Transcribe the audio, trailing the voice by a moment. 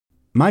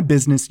My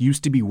business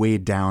used to be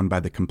weighed down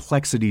by the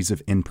complexities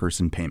of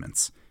in-person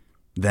payments.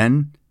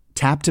 Then,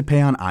 Tap to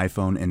Pay on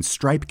iPhone and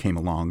Stripe came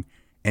along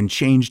and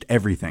changed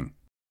everything.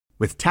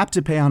 With Tap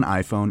to Pay on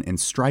iPhone and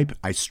Stripe,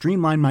 I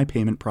streamlined my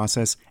payment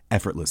process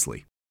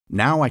effortlessly.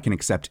 Now I can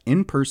accept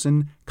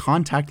in-person,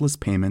 contactless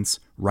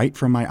payments right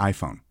from my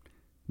iPhone.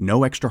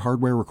 No extra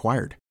hardware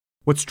required.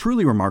 What's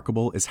truly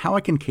remarkable is how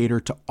I can cater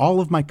to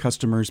all of my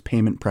customers'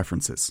 payment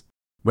preferences.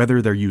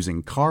 Whether they're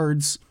using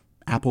cards,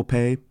 Apple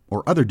Pay,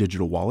 or other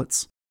digital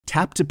wallets,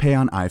 Tap to Pay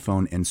on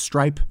iPhone and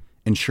Stripe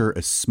ensure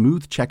a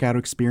smooth checkout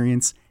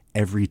experience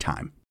every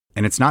time.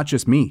 And it's not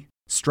just me.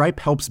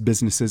 Stripe helps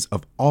businesses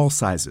of all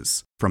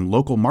sizes, from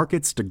local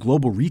markets to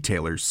global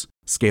retailers,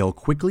 scale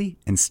quickly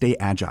and stay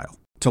agile.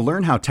 To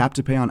learn how Tap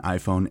to Pay on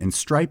iPhone and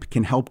Stripe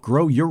can help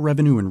grow your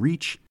revenue and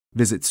reach,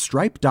 visit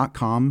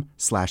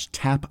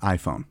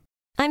stripe.com/tapiphone.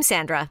 I'm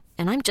Sandra,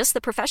 and I'm just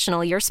the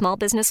professional your small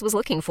business was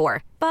looking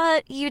for.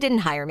 But you didn't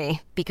hire me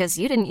because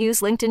you didn't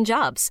use LinkedIn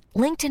Jobs.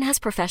 LinkedIn has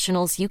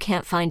professionals you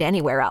can't find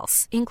anywhere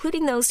else,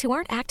 including those who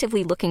aren't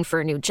actively looking for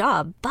a new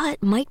job,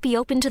 but might be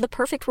open to the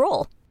perfect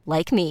role,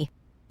 like me.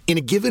 In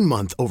a given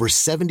month, over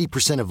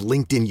 70% of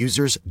LinkedIn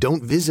users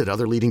don't visit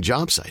other leading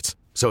job sites.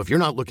 So if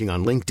you're not looking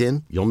on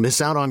LinkedIn, you'll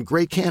miss out on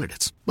great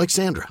candidates like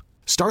Sandra.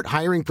 Start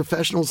hiring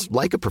professionals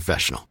like a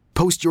professional.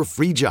 Post your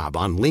free job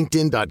on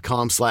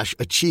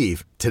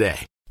linkedin.com/achieve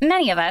today.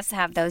 Many of us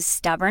have those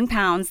stubborn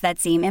pounds that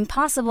seem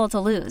impossible to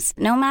lose,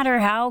 no matter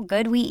how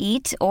good we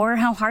eat or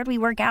how hard we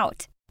work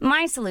out.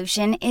 My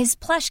solution is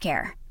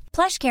PlushCare.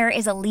 PlushCare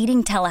is a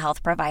leading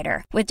telehealth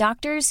provider with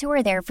doctors who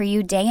are there for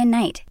you day and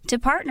night to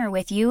partner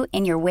with you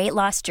in your weight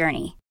loss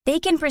journey. They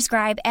can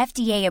prescribe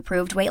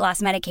FDA-approved weight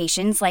loss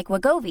medications like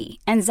Wegovy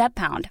and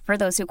Zepbound for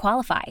those who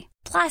qualify.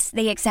 Plus,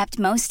 they accept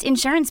most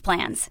insurance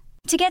plans.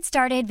 To get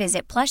started,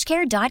 visit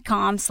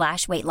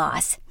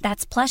plushcare.com/weightloss.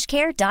 That's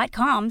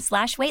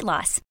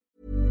plushcare.com/weightloss.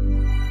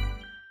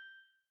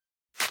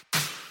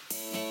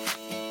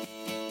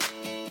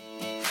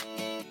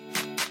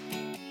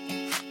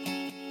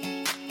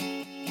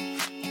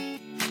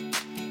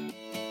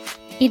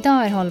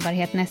 Idag är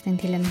hållbarhet nästan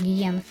till en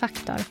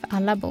hygienfaktor för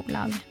alla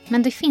bolag.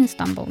 Men det finns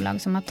de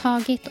bolag som har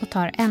tagit och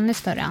tar ännu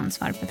större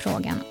ansvar för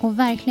frågan och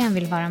verkligen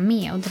vill vara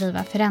med och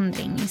driva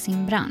förändring i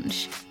sin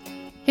bransch.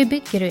 Hur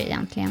bygger du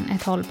egentligen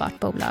ett hållbart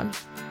bolag?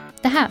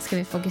 Det här ska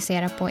vi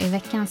fokusera på i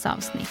veckans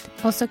avsnitt.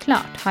 Och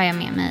såklart har jag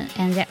med mig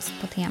en gäst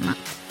på temat.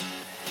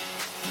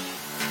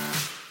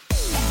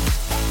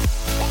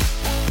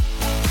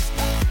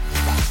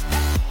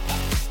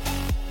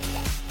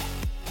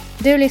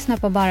 Du lyssnar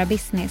på Bara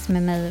Business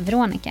med mig,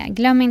 Veronica.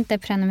 Glöm inte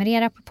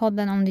prenumerera på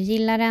podden om du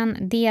gillar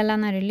den. Dela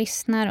när du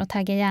lyssnar och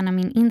tagga gärna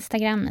min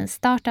Instagram i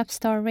Startup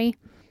Story.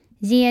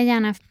 Ge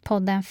gärna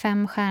podden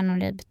 5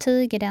 stjärnor i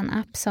betyg i den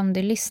app som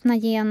du lyssnar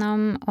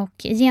genom. Och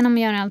genom att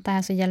göra allt det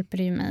här så hjälper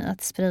du mig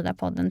att sprida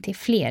podden till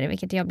fler,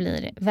 vilket jag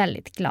blir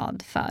väldigt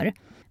glad för.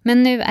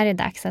 Men nu är det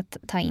dags att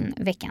ta in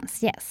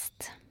veckans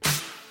gäst.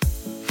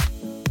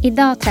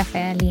 Idag träffar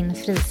jag Linn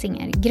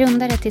Frisinger,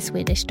 grundare till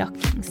Swedish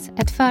Stockings.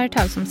 Ett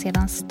företag som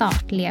sedan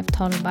start levt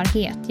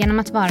hållbarhet genom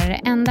att vara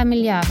det enda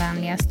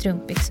miljövänliga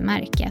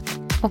strumpbyxmärket.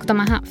 Och de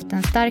har haft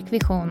en stark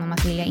vision om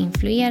att vilja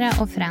influera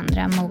och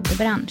förändra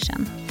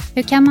modebranschen.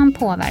 Hur kan man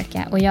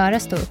påverka och göra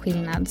stor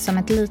skillnad som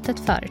ett litet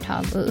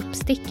företag och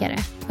uppstickare?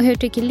 Och hur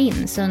tycker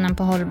Linn synen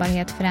på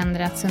hållbarhet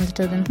förändrats under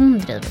tiden hon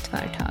driver ett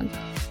företag?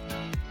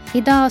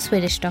 Idag har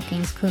Swedish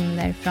Stockings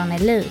kunder från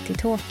LA till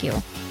Tokyo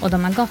och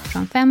de har gått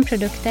från 5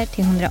 produkter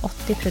till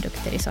 180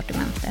 produkter i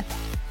sortimentet.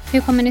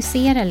 Hur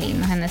kommunicerar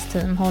Linn och hennes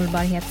team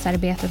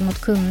hållbarhetsarbetet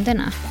mot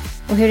kunderna?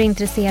 Och hur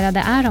intresserade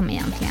är de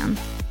egentligen?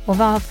 Och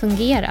vad har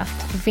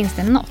fungerat? Och finns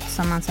det något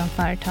som man som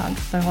företag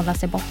bör hålla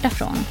sig borta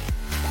från?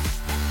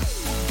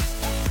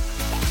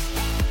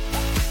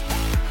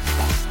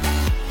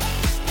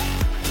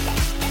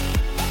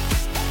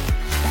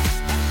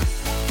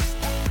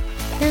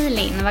 Hej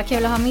Linn, vad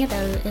kul att ha med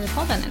dig i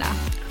podden idag.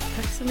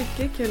 Tack så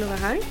mycket, kul att vara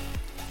här.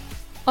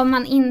 Om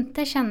man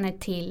inte känner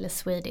till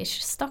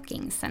Swedish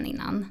Stockings sen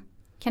innan,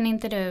 kan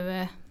inte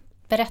du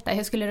berätta,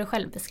 hur skulle du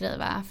själv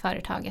beskriva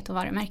företaget och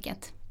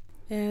varumärket?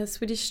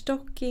 Swedish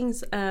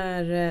Stockings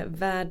är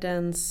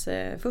världens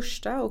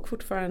första och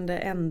fortfarande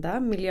enda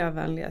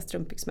miljövänliga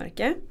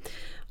strumpbyxmärke.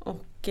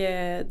 Och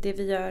det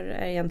vi gör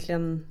är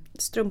egentligen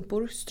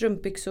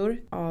strumpbyxor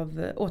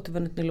av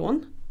återvunnet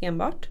nylon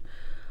enbart.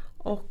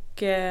 Och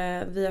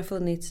vi har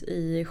funnits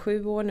i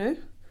 7 år nu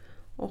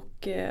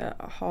och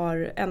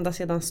har ända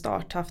sedan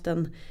start haft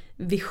en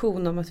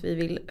vision om att vi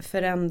vill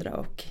förändra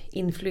och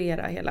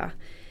influera hela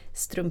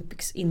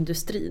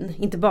strumpbyxindustrin.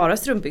 Inte bara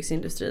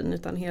strumpbyxindustrin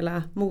utan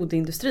hela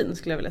modeindustrin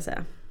skulle jag vilja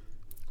säga.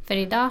 För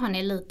idag har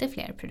ni lite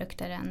fler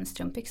produkter än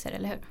strumpbyxor,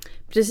 eller hur?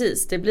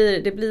 Precis, det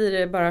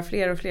blir bara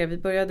fler och fler. Vi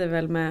började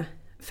väl med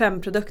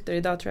 5 produkter.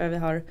 Idag tror jag vi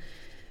har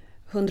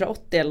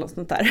 180 eller något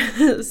sånt där.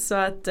 Så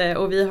att,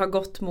 och vi har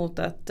gått mot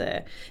att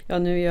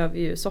nu gör vi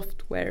ju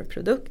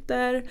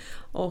softwareprodukter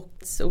och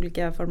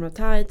olika former av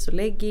tights och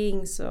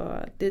leggings. Och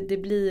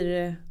det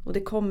blir, och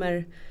det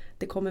kommer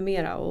det kommer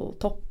mera och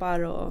toppar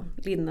och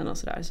linnen och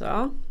sådär. Så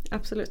ja,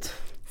 absolut.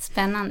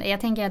 Spännande.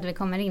 Jag tänker att vi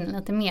kommer in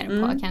lite mer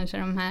på kanske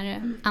de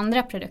här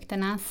andra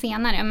produkterna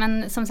senare.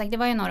 Men som sagt, det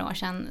var ju några år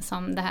sedan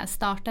som det här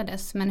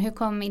startades. Men hur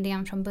kom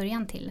idén från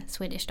början till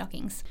Swedish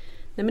Stockings?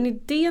 Nej, men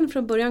idén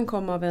från början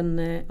kom av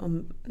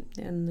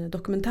en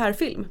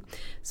dokumentärfilm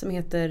som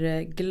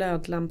heter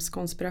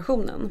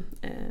Glödlampskonspirationen.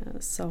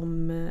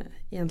 Som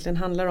egentligen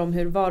handlar om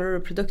hur varor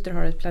och produkter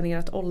har ett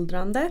planerat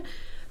åldrande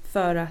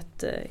för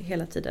att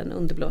hela tiden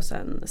underblåsa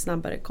en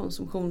snabbare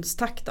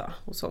konsumtionstakt då,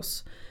 hos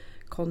oss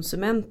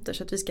konsumenter.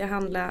 Så att vi ska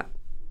handla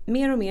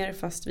mer och mer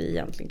fast vi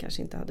egentligen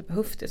kanske inte hade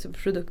behövt det. Så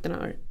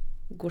produkterna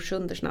går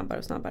sönder snabbare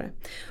och snabbare.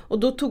 Och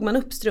då tog man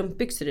upp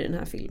strumpbyxor i den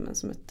här filmen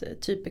som ett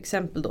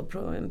typexempel då på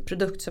en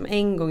produkt som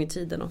en gång i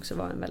tiden också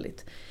var en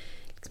väldigt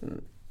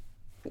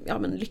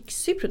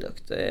lyxig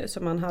produkt.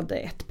 Som man hade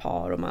ett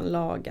par och man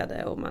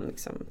lagade och man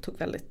liksom tog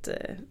väldigt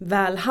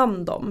väl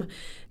hand om.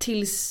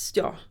 Tills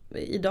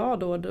idag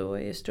då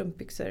är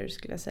strumpbyxor,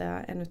 skulle jag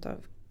säga, en utav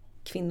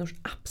kvinnors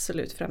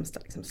absolut främsta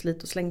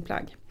slit- och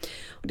slängplagg.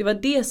 Och det var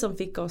det som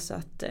fick oss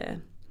att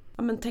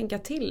tänka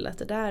till att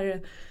det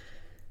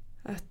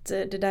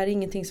där är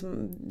ingenting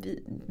som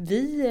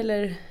vi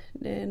eller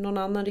någon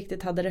annan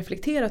riktigt hade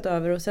reflekterat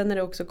över. Och sen när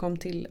det också kom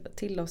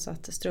till oss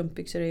att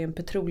strumpbyxor är en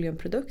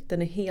petroleumprodukt.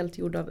 Den är helt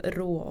gjord av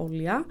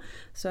råolja.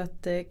 Så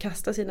att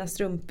kasta sina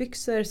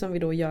strumpbyxor, som vi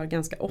då gör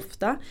ganska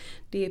ofta,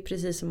 det är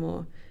precis som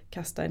att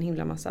kasta en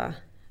himla massa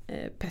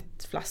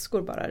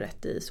petflaskor bara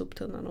rätt i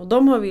soptunnan. Och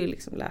de har vi ju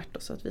liksom lärt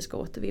oss att vi ska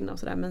återvinna och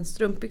sådär. Men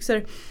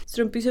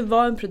strumpbyxor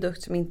var en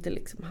produkt som inte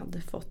liksom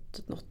hade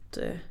fått något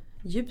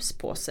ljus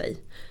på sig.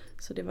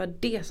 Så det var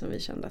det som vi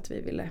kände att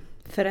vi ville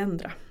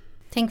förändra.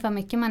 Tänk vad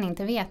mycket man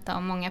inte vet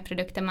om många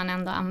produkter man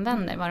ändå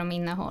använder, vad de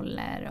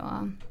innehåller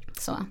och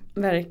så.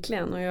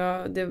 Verkligen,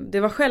 och det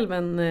var själv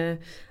en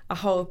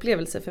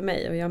aha-upplevelse för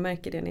mig. Och jag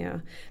märker det när jag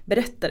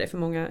berättar det för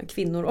många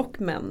kvinnor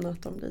och män,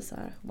 att de blir så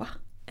här: va?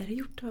 Är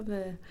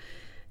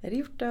det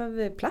gjort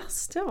av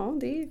plast? Ja,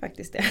 det är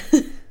faktiskt det.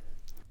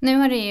 Nu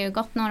har det ju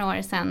gått några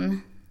år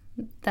sedan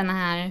den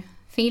här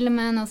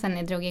filmen och sen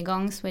ni drog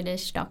igång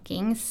Swedish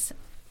Stockings.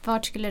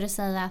 Vart skulle du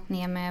säga att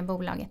ni är med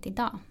bolaget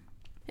idag?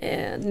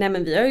 Nej,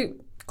 men vi har ju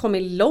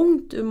kommit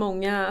långt ur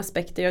många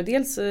aspekter. Och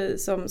dels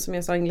som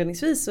jag sa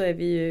inledningsvis så är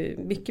vi ju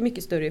mycket,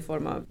 mycket större i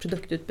form av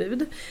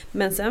produktutbud.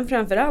 Men sen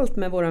framförallt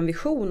med vår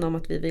vision om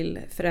att vi vill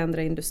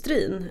förändra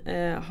industrin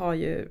har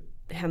ju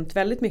hänt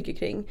väldigt mycket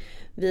kring.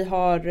 Vi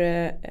har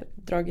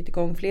dragit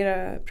igång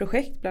flera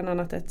projekt, bland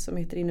annat ett som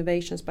heter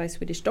Innovations by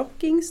Swedish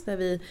Stockings, där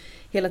vi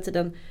hela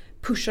tiden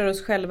pushar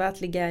oss själva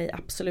att ligga i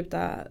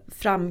absoluta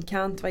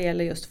framkant vad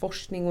gäller just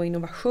forskning och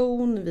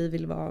innovation. Vi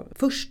vill vara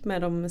först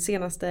med de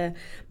senaste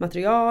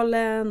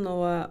materialen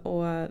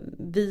och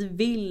vi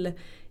vill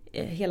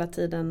hela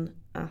tiden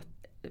att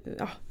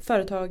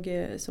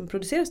företag som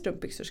producerar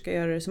strumpbyxor ska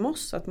göra det som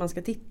oss, att man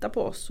ska titta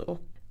på oss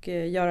och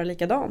göra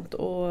likadant.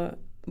 Och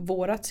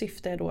vårat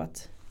syfte är då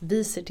att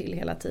vi ser till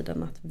hela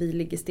tiden att vi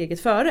ligger steget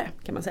före,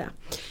 kan man säga.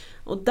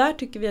 Och där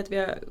tycker vi att vi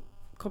har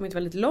kommit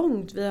väldigt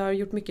långt. Vi har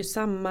gjort mycket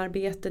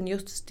samarbeten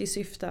just i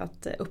syfte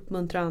att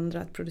uppmuntra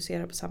andra att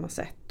producera på samma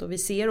sätt. Och vi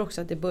ser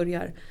också att det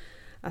börjar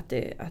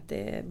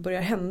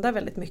hända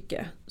väldigt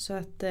mycket. Så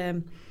att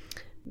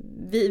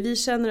vi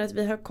känner att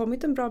vi har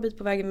kommit en bra bit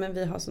på vägen, men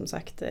vi har som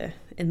sagt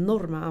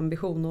enorma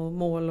ambitioner och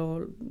mål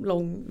och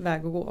lång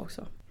väg att gå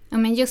också. Ja,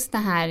 men just det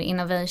här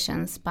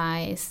Innovations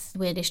by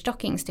Swedish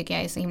Stockings tycker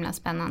jag är så himla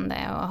spännande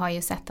och har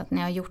ju sett att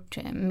ni har gjort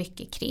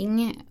mycket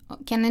kring.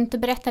 Kan ni inte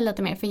berätta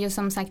lite mer? För just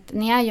som sagt,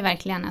 ni är ju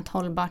verkligen ett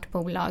hållbart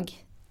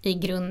bolag i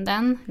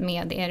grunden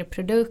med er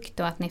produkt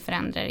och att ni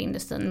förändrar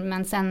industrin.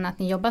 Men sen att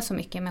ni jobbar så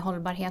mycket med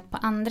hållbarhet på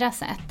andra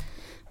sätt.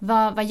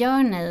 Vad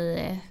gör ni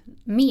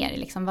mer?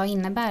 Liksom? Vad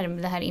innebär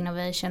det här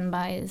Innovation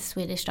by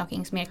Swedish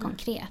Stockings mer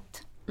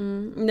konkret?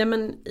 Nej,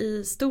 men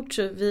i stort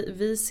så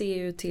vi ser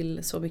ju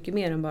till så mycket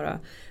mer än bara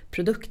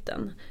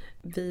produkten.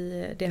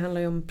 Det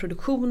handlar ju om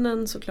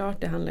produktionen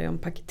såklart, det handlar ju om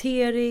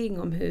paketering,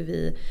 om hur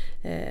vi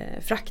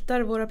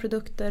fraktar våra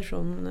produkter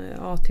från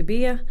A till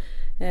B.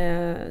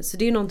 Så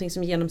det är ju någonting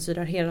som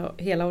genomsyrar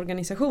hela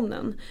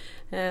organisationen.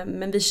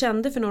 Men vi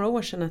kände för några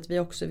år sedan att vi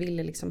också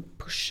ville liksom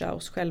pusha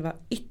oss själva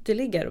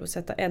ytterligare och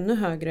sätta ännu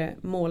högre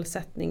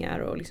målsättningar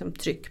och liksom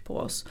tryck på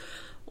oss.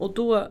 Och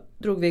då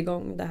drog vi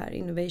igång det här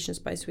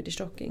Innovations by Swedish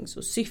Stockings.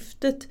 Och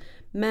syftet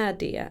med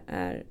det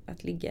är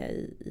att ligga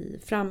i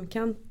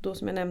framkant, då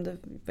som jag nämnde,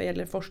 vad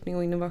gäller forskning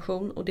och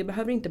innovation. Och det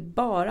behöver inte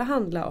bara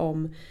handla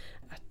om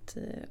att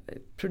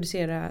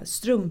producera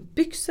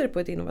strumpbyxor på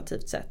ett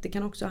innovativt sätt. Det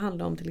kan också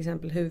handla om till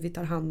exempel hur vi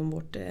tar hand om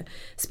vårt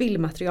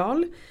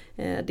spillmaterial.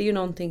 Det är ju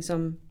någonting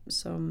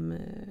som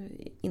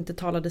inte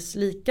talades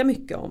lika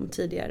mycket om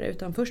tidigare,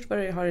 utan först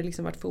har det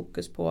liksom varit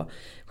fokus på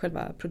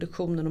själva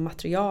produktionen och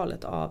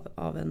materialet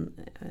av en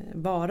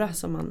vara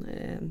som man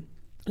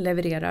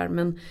levererar,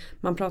 men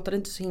man pratade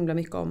inte så himla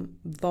mycket om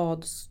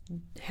vad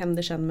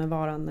händer sen med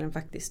varan när den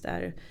faktiskt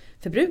är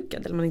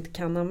förbrukad eller man inte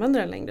kan använda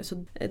den längre.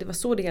 Så det var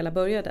så det hela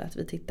började, att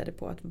vi tittade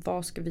på att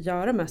vad ska vi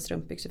göra med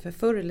strumpbyxor, för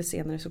förr eller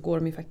senare så går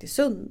de ju faktiskt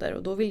sönder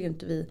och då vill ju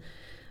inte vi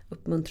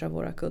uppmuntra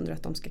våra kunder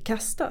att de ska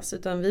kastas,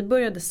 utan vi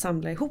började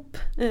samla ihop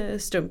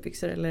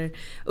strumpbyxor eller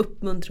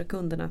uppmuntra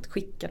kunderna att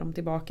skicka dem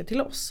tillbaka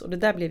till oss. Och det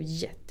där blev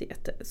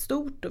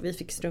jättestort och vi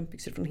fick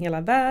strumpbyxor från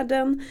hela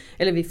världen,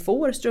 eller vi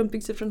får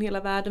strumpbyxor från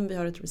hela världen. Vi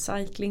har ett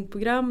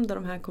recyclingprogram där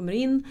de här kommer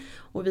in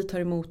och vi tar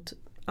emot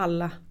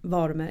alla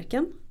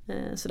varumärken.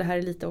 Så det här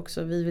är lite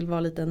också, vi vill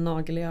vara lite en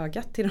nagel i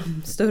ögat till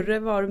de större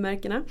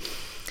varumärkena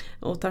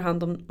och tar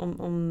hand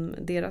om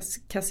deras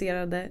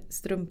kasserade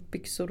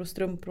strumpbyxor och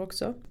strumpor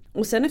också.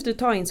 Och sen efter ett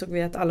tag insåg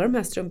vi att alla de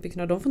här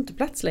strumpbyxorna, de får inte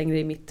plats längre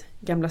i mitt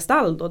gamla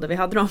stall då, där vi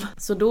hade dem.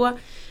 Så då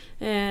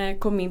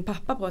kom min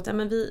pappa på att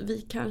men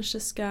vi kanske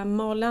ska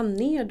mala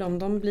ner dem.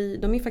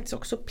 De är faktiskt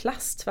också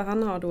plast, för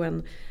han har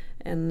då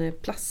en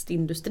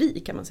plastindustri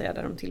kan man säga,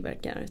 där de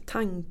tillverkar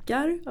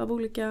tankar av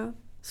olika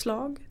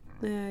slag.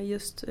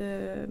 Just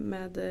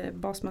med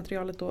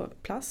basmaterialet då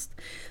plast.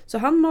 Så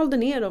han malde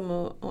ner dem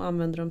och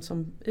använde dem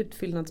som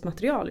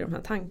utfyllnadsmaterial i de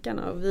här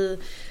tankarna. Och vi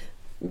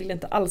ville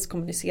inte alls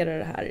kommunicera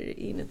det här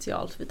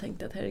initialt. Vi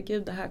tänkte att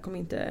herregud, det här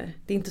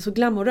det är inte så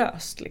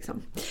glamoröst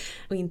liksom.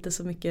 Och inte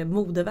så mycket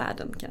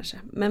modevärlden kanske.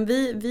 Men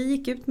vi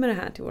gick ut med det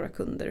här till våra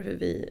kunder,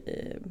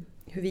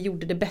 hur vi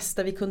gjorde det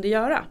bästa vi kunde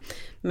göra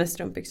med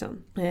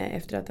strumpbyxan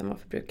efter att den var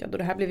förbrukad. Och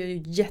det här blev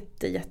ju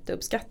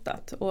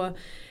jätteuppskattat. Och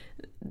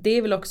det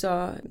är väl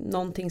också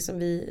någonting som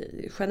vi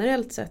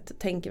generellt sett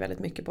tänker väldigt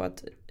mycket på,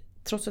 att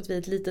trots att vi är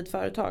ett litet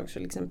företag så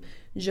liksom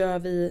gör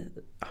vi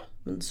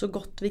så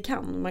gott vi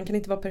kan. Man kan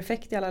inte vara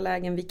perfekt i alla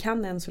lägen. Vi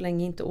kan än så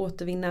länge inte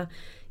återvinna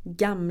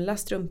gamla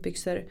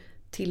strumpbyxor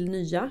till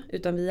nya,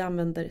 utan vi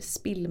använder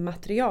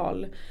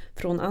spillmaterial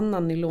från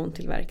annan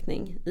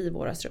nylontillverkning i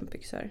våra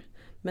strumpbyxor.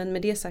 Men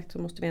med det sagt så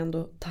måste vi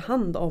ändå ta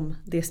hand om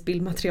det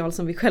spillmaterial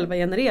som vi själva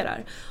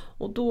genererar.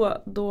 Och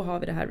då har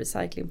vi det här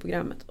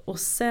recyclingprogrammet. Och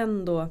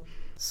sen då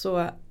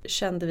så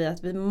kände vi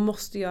att vi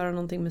måste göra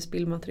någonting med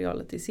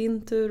spillmaterialet i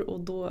sin tur. Och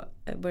då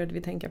började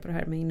vi tänka på det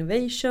här med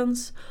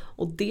innovations.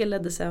 Och det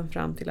ledde sen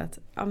fram till att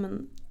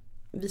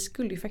vi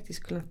skulle ju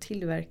faktiskt kunna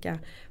tillverka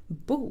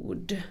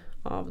bord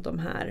av de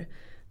här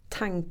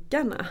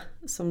tankarna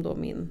som då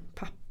min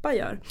pappa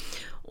gör.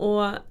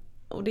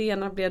 Och det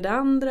ena blev det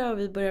andra och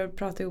vi började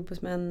prata ihop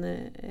oss med en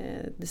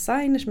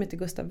designer som heter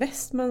Gustav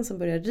Westman som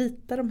började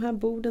rita de här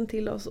borden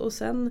till oss. Och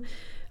sen,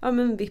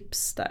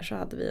 vips där så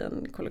hade vi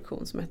en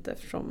kollektion som hette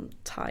From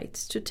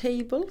Tights to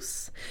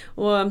Tables.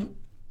 Och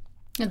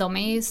de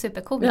är ju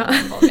supercoola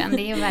de borden.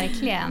 Det är ju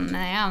verkligen,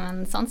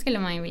 men sånt skulle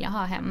man ju vilja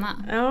ha hemma.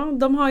 Ja,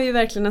 de har ju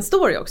verkligen en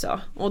story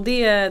också. Och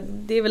det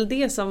är väl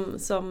det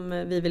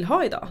som vi vill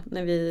ha idag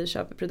när vi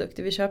köper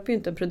produkter. Vi köper ju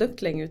inte en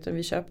produkt längre, utan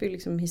vi köper ju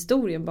liksom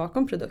historien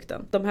bakom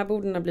produkten. De här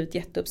borden har blivit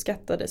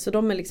jätteuppskattade, så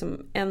de är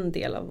liksom en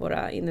del av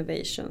våra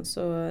innovations.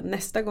 Så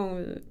nästa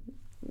gång,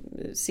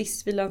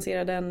 sist vi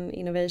lanserade en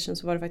innovation,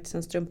 så var det faktiskt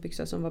en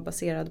strumpbyxa som var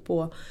baserad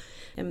på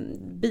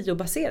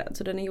biobaserad,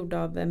 så den är gjord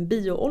av en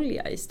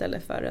bioolja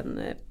istället för en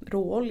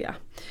råolja.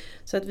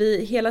 Så att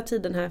vi hela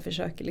tiden här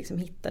försöker liksom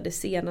hitta det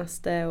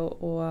senaste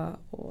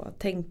och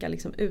tänka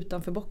liksom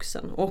utanför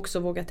boxen, och också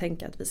våga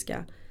tänka att vi ska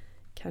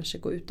kanske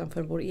gå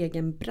utanför vår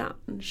egen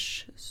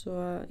bransch.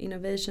 Så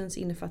innovations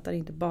innefattar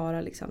inte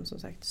bara liksom, som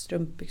sagt,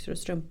 strumpbyxor och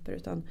strumpor,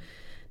 utan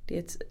det är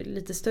ett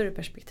lite större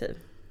perspektiv.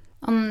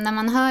 När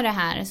man hör det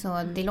här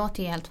så det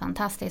låter ju helt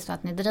fantastiskt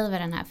att ni driver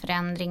den här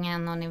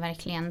förändringen och ni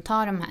verkligen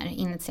tar de här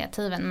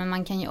initiativen. Men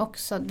man kan ju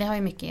också, vi har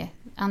ju mycket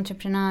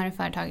entreprenörer och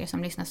företagare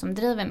som lyssnar som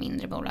driver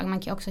mindre bolag. Man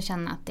kan ju också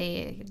känna att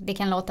det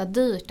kan låta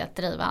dyrt att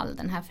driva all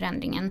den här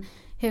förändringen.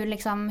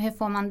 Hur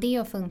får man det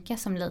att funka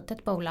som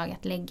litet bolag,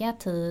 att lägga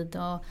tid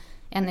och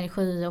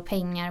energi och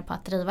pengar på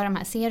att driva de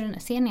här?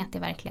 Ser ni att det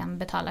verkligen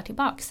betalar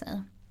tillbaka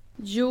sig?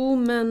 Jo,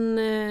 men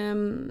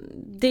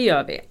det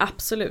gör vi,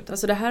 absolut.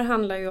 Alltså det här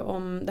handlar ju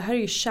om, det här är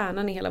ju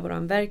kärnan i hela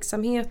vår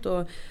verksamhet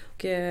och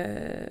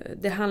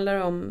det handlar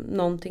om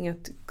någonting,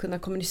 att kunna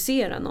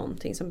kommunicera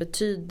någonting som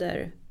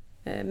betyder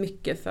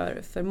mycket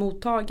för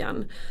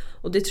mottagaren.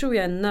 Och det tror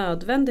jag är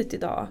nödvändigt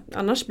idag.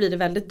 Annars blir det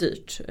väldigt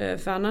dyrt.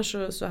 För annars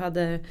så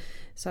hade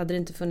det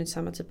inte funnits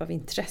samma typ av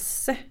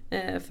intresse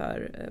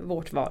för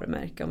vårt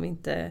varumärke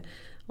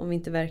om vi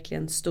inte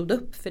verkligen stod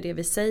upp för det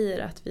vi säger,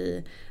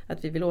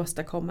 att vi vill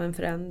åstadkomma en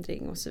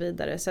förändring och så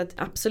vidare. Så att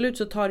absolut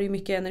så tar det ju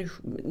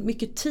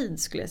mycket tid,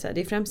 skulle jag säga.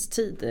 Det är främst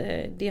tid.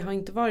 Det har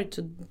inte varit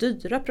så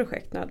dyra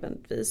projekt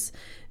nödvändigtvis,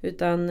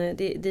 utan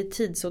det är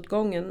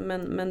tidsåtgången.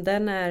 Men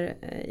den är,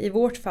 i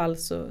vårt fall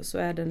så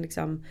är den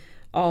liksom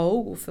A och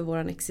O för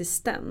våran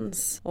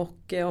existens.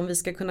 Och om vi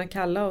ska kunna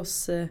kalla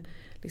oss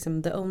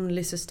liksom the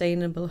only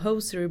sustainable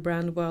hosiery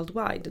brand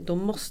worldwide, då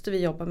måste vi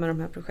jobba med de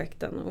här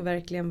projekten och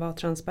verkligen vara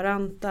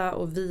transparenta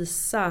och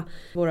visa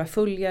våra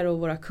följare och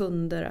våra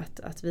kunder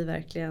att vi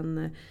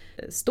verkligen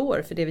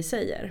står för det vi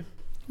säger.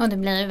 Och det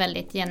blir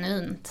väldigt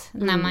genuint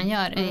när man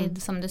gör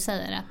det, som du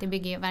säger, att det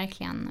bygger ju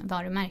verkligen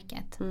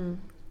varumärket.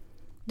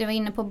 Du var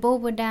inne på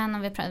borden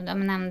och vi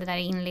nämnde där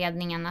i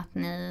inledningen att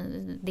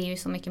det är ju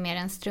så mycket mer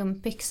än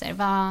strumpbyxor.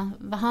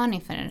 Vad har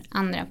ni för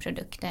andra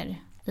produkter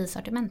i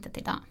sortimentet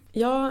idag?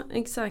 Ja,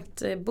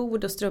 exakt.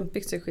 Bod och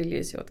strumpbyxor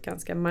skiljer sig åt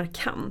ganska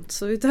markant.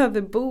 Så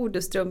utöver bod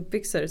och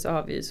strumpbyxor så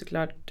har vi ju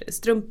såklart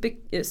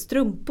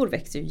strumpor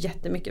växer ju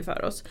jättemycket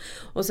för oss.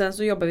 Och sen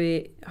så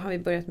har vi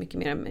börjat mycket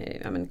mer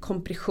med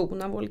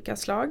kompression av olika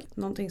slag.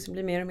 Någonting som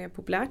blir mer och mer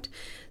populärt.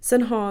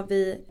 Sen har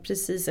vi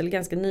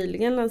ganska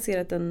nyligen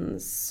lanserat en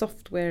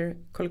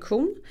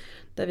software-kollektion.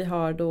 Där vi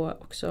har då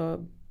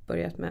också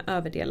börjat med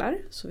överdelar.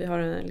 Så vi har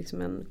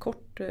en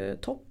kort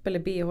topp eller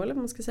bh eller vad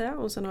man ska säga.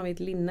 Och sen har vi ett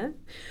linne.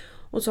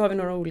 Och så har vi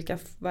några olika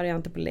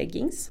varianter på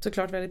leggings.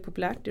 Såklart väldigt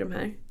populärt i de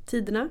här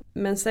tiderna.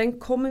 Men sen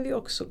kommer vi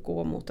också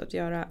gå mot att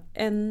jobba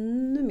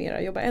ännu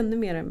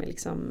mer med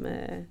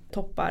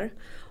toppar.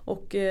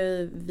 Och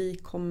vi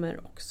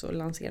kommer också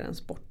lansera en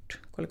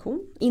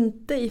sportkollektion.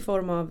 Inte i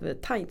form av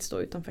tights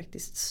då, utan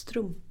faktiskt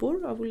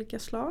strumpor av olika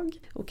slag.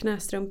 Och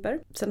knästrumpor.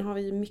 Sen har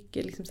vi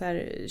mycket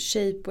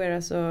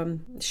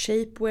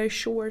shapewear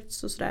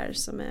shorts och sådär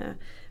som är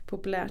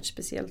populärt,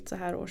 speciellt så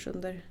här års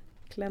under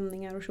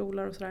klänningar och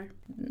kjolar och sådär.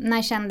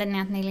 När kände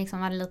ni att ni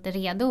var lite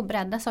redo att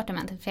bredda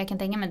sortimentet? För jag kan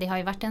tänka mig, det har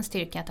ju varit en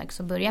styrkeattack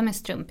att börja med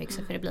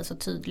strumpbyxor för det blir så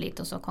tydligt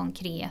och så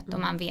konkret och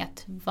man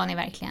vet vad ni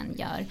verkligen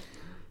gör.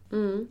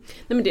 Nej,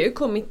 men det har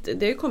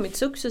ju kommit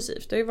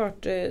successivt. Det har ju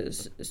varit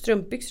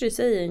strumpbyxor i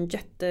sig en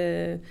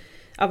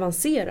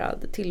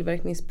jätteavancerad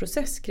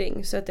tillverkningsprocess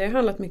kring. Så att det har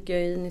handlat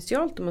mycket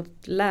initialt om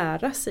att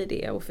lära sig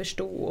det och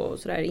förstå och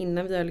sådär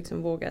innan vi har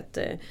vågat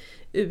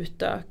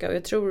utöka. Och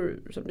jag tror,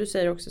 som du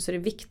säger också, så är det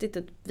viktigt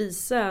att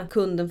visa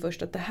kunden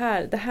först att det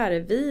här är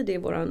vi, det är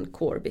våran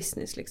core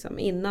business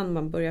innan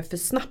man börjar för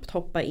snabbt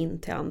hoppa in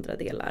till andra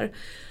delar.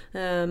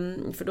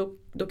 För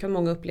då kan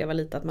många uppleva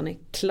lite att man är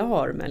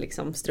klar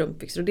med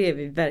strumpbyxor, och det är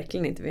vi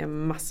verkligen inte. Vi har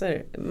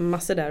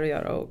massor där att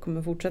göra och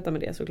kommer fortsätta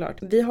med det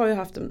såklart. Vi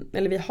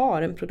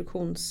har en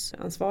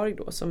produktionsansvarig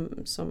då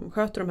som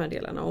sköter de här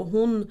delarna, och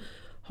hon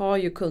har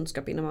ju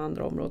kunskap inom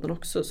andra områden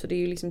också, så det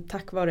är ju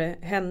tack vare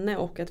henne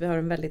och att vi har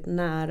en väldigt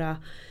nära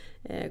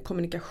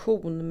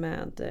kommunikation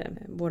med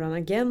våran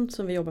agent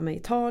som vi jobbar med i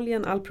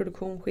Italien. All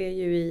produktion sker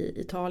ju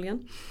i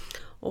Italien.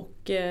 Och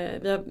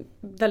vi har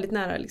väldigt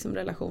nära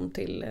relation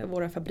till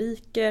våra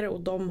fabriker,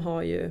 och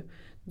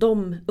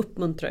de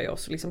uppmuntrar ju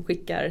oss och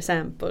skickar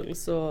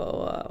samples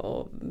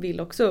och vill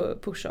också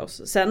pusha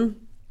oss. Sen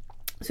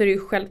så är det ju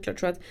självklart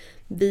så att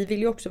vi vill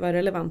ju också vara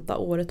relevanta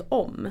året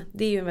om.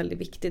 Det är ju en väldigt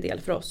viktig del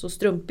för oss. Och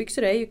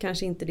strumpbyxor är ju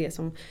kanske inte det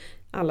som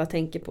alla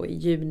tänker på i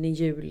juni,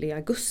 juli,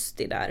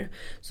 augusti där.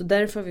 Så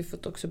därför har vi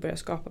fått också börja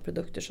skapa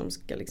produkter som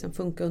ska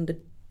funka under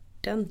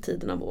den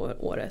tiden av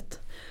året.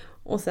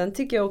 Och sen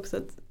tycker jag också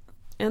att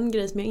en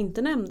grej som jag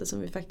inte nämnde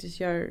som vi faktiskt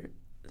gör,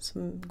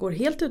 som går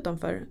helt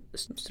utanför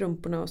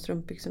strumporna och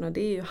strumpbyxorna,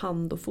 det är ju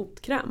hand- och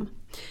fotkräm.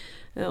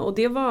 Och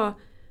det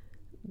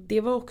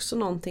var också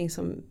någonting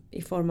som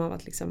i form av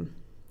att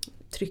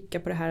trycka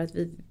på det här att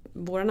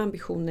våran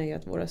ambition är ju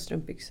att våra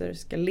strumpbyxor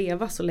ska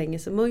leva så länge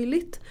som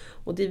möjligt.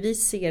 Och det vi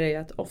ser är ju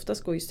att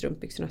oftast går ju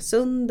strumpbyxorna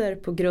sönder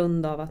på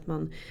grund av att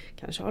man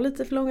kanske har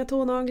lite för långa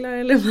tånaglar,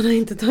 eller man har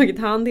inte tagit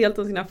hand helt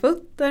om sina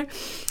fötter.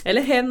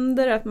 Eller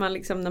händer, att man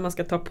när man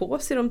ska ta på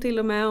sig dem till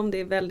och med, om det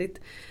är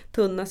väldigt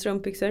tunna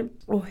strumpbyxor.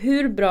 Och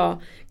hur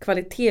bra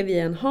kvalitet vi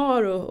än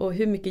har och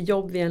hur mycket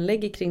jobb vi än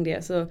lägger kring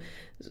det,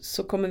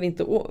 så kommer vi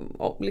inte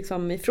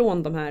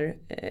ifrån de här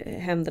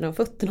händerna och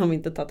fötterna om vi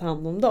inte tar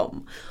hand om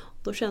dem.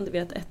 Då kände vi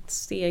att ett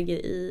steg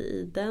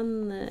i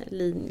den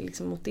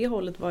linjen åt det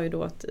hållet var ju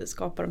då att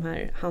skapa de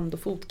här hand- och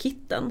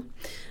fotkitten.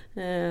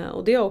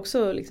 Och det har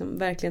också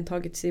verkligen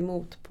tagits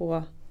emot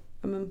på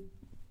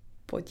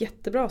ett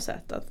jättebra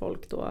sätt, att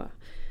folk då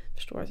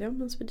förstår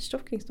att Swedish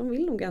Stockings, de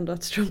vill nog ändå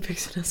att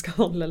strumpbyxorna ska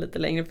hålla lite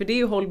längre. För det är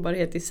ju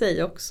hållbarhet i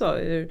sig också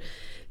ur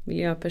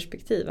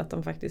miljöperspektiv, att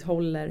de faktiskt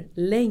håller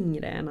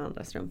längre än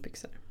andra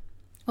strumpbyxor.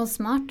 Och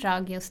smart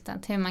drag just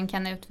att hur man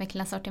kan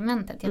utveckla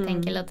sortimentet. Jag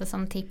tänker lite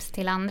som tips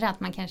till andra, att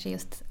man kanske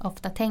just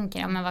ofta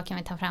tänker men vad kan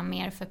vi ta fram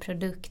mer för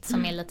produkt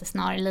som är lite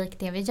snarlikt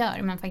det vi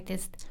gör, men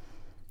faktiskt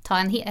ta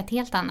ett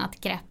helt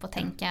annat grepp och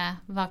tänka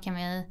vad kan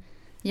vi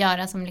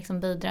göra som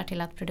bidrar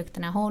till att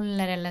produkterna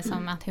håller, eller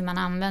som att hur man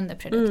använder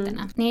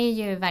produkterna. Ni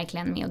är ju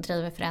verkligen med och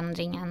driver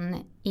förändringen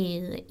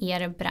i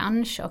er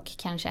bransch och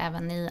kanske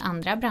även i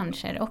andra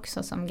branscher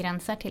också som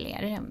gränsar till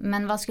er.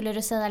 Men vad skulle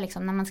du säga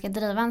när man ska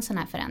driva en sån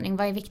här förändring?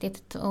 Vad är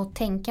viktigt att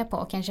tänka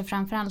på? Kanske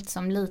framförallt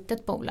som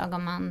litet bolag,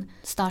 om man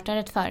startar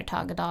ett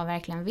företag idag och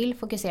verkligen vill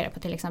fokusera på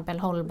till exempel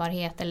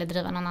hållbarhet eller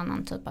driva någon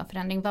annan typ av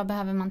förändring. Vad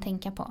behöver man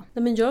tänka på?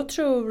 Nej, men jag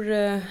tror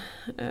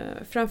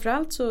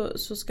framförallt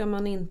så ska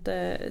man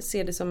inte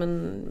se det som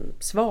en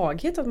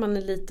svaghet att man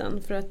är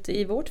liten. För att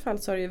i vårt fall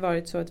så har det ju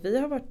varit så att vi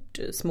har varit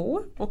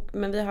små,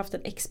 men vi har haft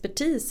en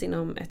expertis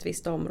inom ett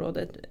visst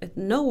område, ett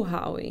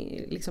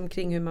know-how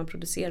kring hur man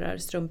producerar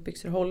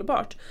strumpbyxor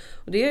hållbart.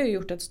 Och det har ju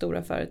gjort att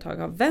stora företag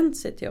har vänt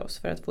sig till oss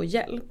för att få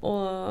hjälp.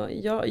 Och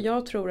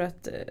jag tror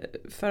att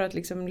för att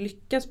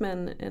lyckas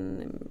med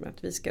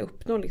att vi ska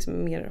uppnå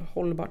mer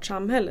hållbart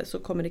samhälle, så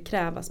kommer det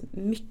krävas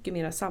mycket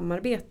mera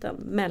samarbeten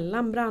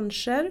mellan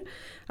branscher.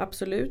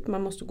 Absolut,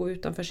 man måste gå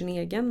utanför sin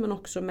egen, men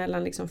också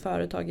mellan liksom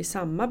företag i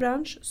samma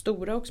bransch,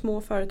 stora och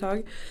små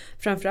företag.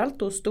 Framförallt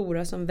då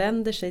stora som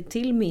vänder sig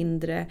till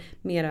mindre,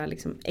 mera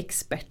liksom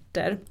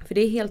experter. För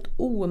det är helt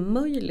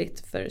omöjligt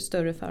för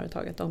större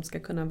företag att de ska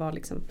kunna vara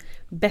liksom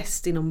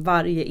bäst inom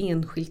varje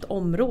enskilt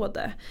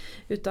område.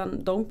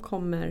 Utan de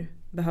kommer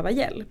behöva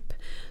hjälp.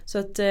 Så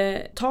att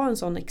ta en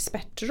sån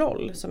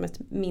expertroll som ett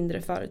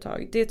mindre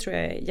företag, det tror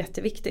jag är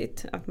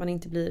jätteviktigt. Att man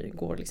inte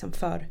går liksom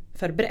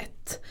för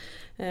brett.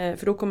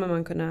 För då kommer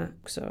man kunna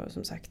också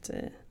som sagt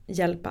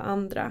hjälpa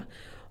andra.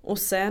 Och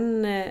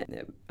sen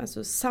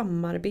alltså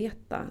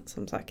samarbeta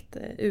som sagt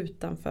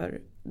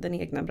utanför den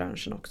egna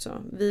branschen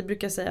också. Vi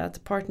brukar säga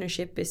att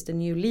partnership is the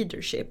new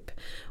leadership.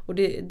 Och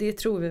det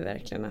tror vi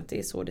verkligen att det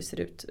är så det ser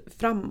ut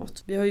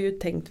framåt. Vi har ju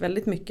tänkt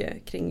väldigt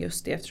mycket kring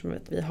just det eftersom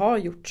att vi har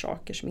gjort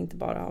saker som inte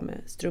bara har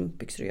med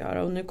strumpbyxor att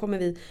göra. Och nu kommer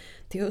vi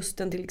till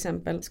hösten till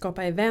exempel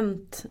skapa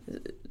event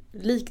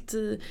likt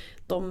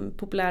de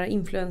populära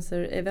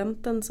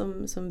influencer-eventen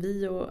som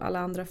vi och alla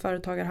andra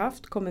företag har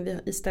haft, kommer vi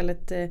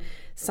istället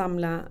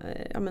samla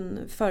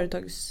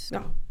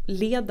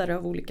företagsledare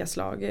av olika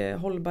slag,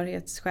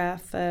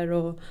 hållbarhetschefer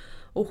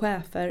och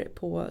chefer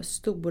på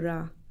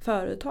stora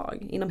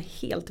företag inom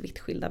helt vitt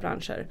skilda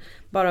branscher.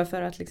 Bara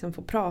för att liksom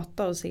få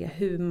prata och se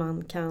hur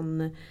man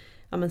kan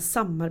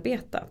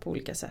samarbeta på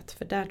olika sätt.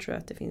 För där tror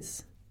jag att det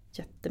finns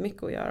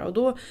jättemycket att göra.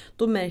 Och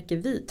då märker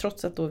vi,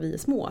 trots att då vi är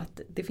små,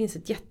 att det finns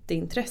ett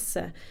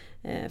jätteintresse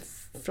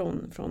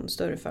från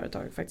större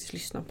företag att faktiskt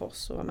lyssna på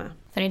oss och vara med.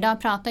 För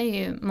idag pratar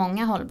ju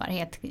många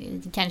hållbarhet,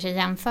 kanske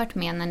jämfört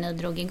med när ni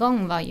drog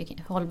igång var ju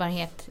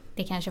hållbarhet,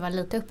 det kanske var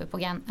lite uppe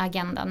på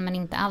agendan men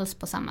inte alls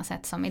på samma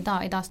sätt som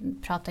idag. Idag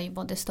pratar ju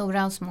både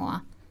stora och små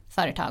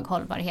företag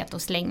hållbarhet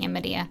och slänger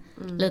med det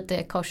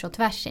lite kors och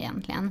tvärs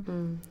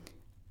egentligen.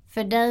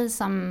 För dig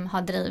som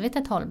har drivit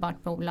ett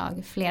hållbart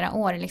bolag flera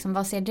år, liksom,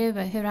 vad ser du,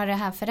 hur har det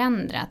här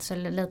förändrats? Och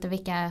lite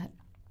vilka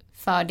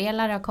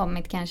fördelar har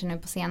kommit kanske nu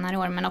på senare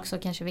år, men också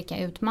kanske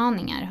vilka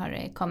utmaningar har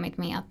det kommit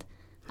med att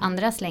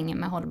andra slänger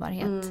med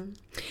hållbarhet?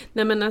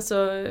 Nej men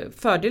alltså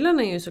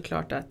fördelarna är ju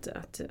såklart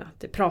att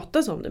det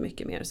pratas om det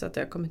mycket mer så att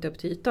det har kommit upp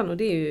till ytan och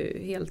det är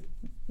ju helt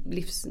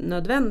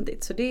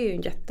livsnödvändigt. Så det är ju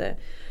en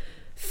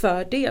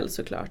jättefördel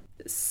såklart.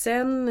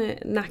 Sen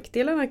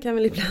nackdelarna kan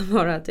väl ibland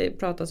vara att det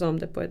pratas om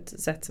det på ett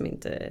sätt som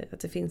inte, att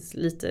det finns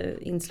lite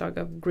inslag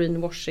av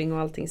greenwashing och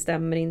allting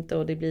stämmer inte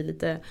och det blir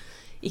lite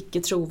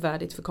icke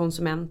trovärdigt för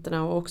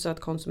konsumenterna och också att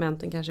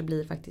konsumenten kanske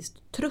blir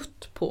faktiskt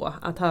trött på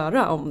att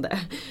höra om det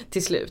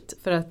till slut.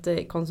 För att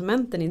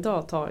konsumenten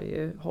idag tar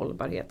ju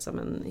hållbarhet som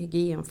en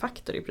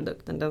hygienfaktor i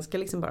produkten. Den ska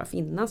liksom bara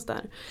finnas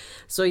där.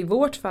 Så i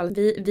vårt fall,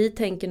 vi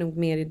tänker nog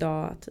mer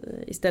idag att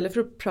istället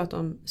för att prata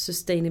om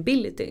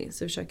sustainability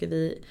så försöker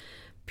vi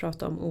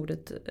prata om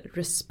ordet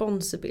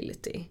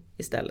responsibility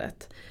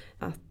istället.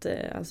 Att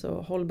alltså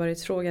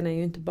hållbarhetsfrågan är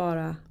ju inte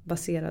bara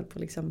baserad på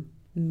liksom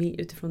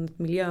utifrån ett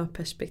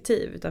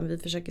miljöperspektiv utan vi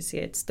försöker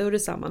se ett större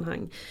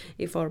sammanhang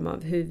i form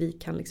av hur vi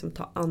kan liksom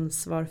ta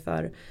ansvar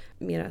för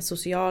mera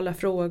sociala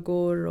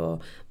frågor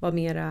och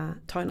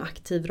ta en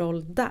aktiv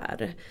roll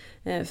där.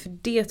 För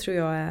det tror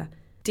jag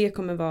det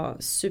kommer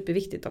vara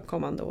superviktigt de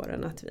kommande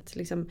åren att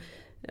liksom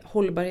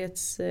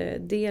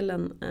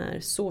hållbarhetsdelen är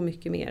så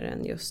mycket mer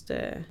än just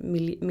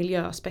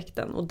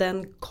miljöaspekten och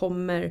den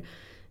kommer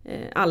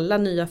alla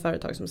nya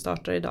företag som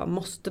startar idag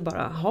måste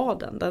bara ha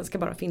den. Den ska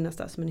bara finnas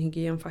där som en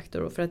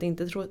hygienfaktor och för att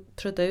inte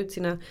trötta ut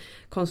sina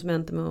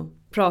konsumenter med att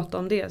prata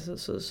om det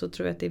så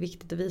tror jag att det är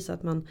viktigt att visa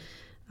att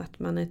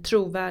man är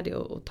trovärdig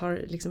och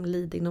tar liksom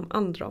lead inom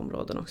andra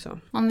områden också.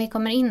 Om vi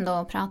kommer in då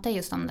och pratar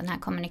just om den här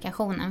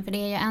kommunikationen, för det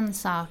är ju en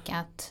sak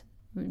att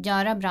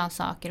göra bra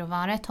saker och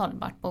vara ett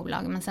hållbart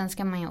bolag, men sen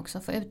ska man ju också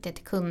få ut det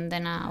till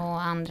kunderna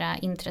och andra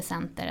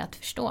intressenter att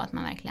förstå att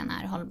man verkligen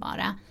är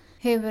hållbara.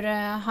 Hur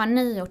har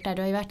ni gjort det?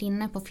 Du har ju varit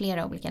inne på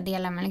flera olika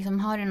delar, men liksom,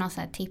 har du några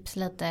så här tips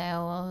lite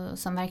och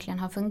som verkligen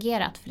har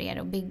fungerat för er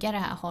att bygga det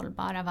här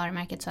hållbara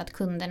varumärket så att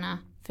kunderna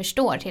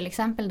förstår, till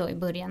exempel då i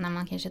början när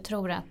man kanske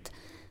tror att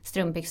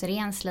strumpbyxor är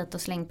en slit-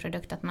 och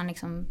slängprodukt, att man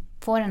liksom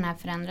får den här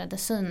förändrade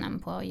synen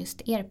på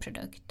just er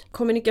produkt?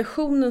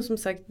 Kommunikationen som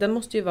sagt, den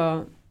måste ju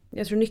vara,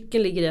 jag tror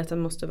nyckeln ligger i att den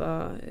måste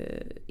vara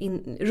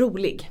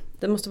rolig.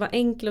 Den måste vara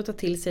enkel att ta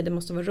till sig, det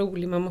måste vara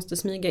rolig, man måste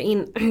smyga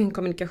in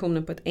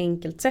kommunikationen på ett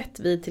enkelt sätt.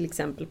 Vi till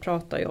exempel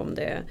pratar ju om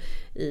det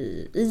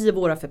i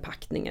våra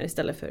förpackningar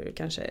istället för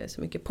kanske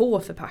så mycket på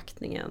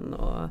förpackningen.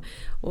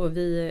 Och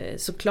vi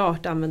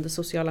såklart använder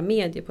sociala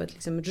medier på ett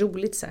liksom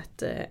roligt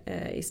sätt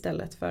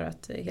istället för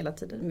att hela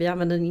tiden, vi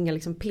använder inga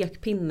liksom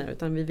pekpinnar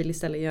utan vi vill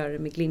istället göra det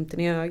med glimten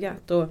i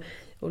ögat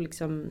och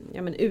liksom,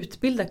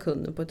 utbilda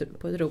kunden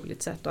på ett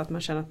roligt sätt och att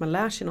man känner att man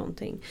lär sig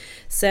någonting.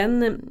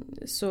 Sen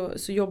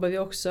så jobbar vi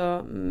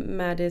också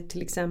med det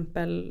till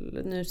exempel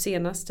nu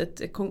senast.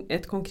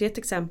 Ett konkret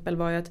exempel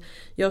var ju att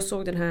jag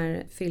såg den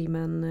här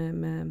filmen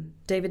med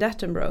David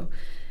Attenborough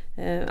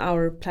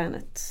Our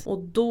Planet.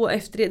 Och då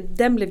efter det,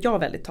 den blev jag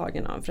väldigt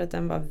tagen av för att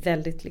den var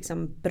väldigt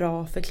liksom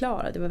bra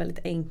förklarad. Det var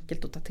väldigt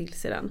enkelt att ta till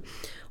sig den.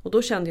 Och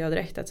då kände jag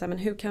direkt att så här, men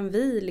hur kan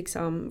vi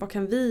liksom, vad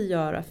kan vi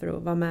göra för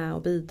att vara med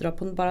och bidra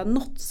på bara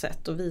något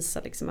sätt och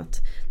visa liksom att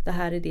det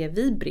här är det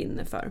vi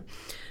brinner för.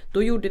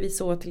 Då gjorde vi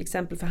så till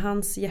exempel för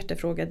hans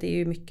hjärtefråga, det är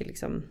ju mycket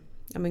liksom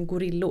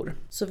gorillor.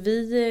 Så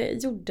vi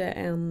gjorde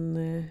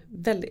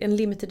en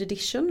limited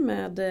edition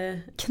med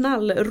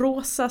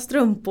knallrosa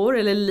strumpor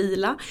eller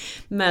lila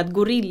med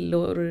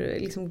gorillor,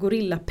 liksom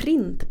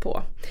gorillaprint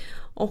på.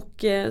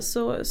 Och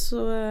så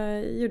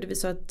gjorde vi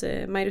så att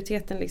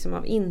majoriteten liksom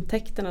av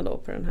intäkterna då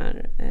på den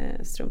här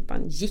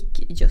strumpan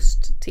gick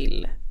just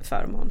till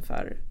förmån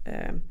för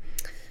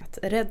att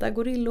rädda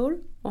gorillor.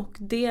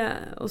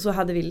 Och så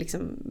hade vi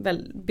liksom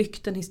väl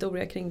byggt en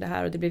historia kring det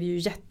här och det blev ju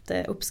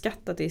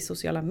jätteuppskattat i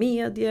sociala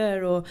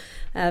medier och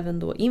även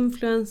då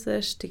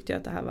influencers tyckte jag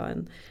att det här var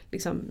en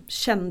liksom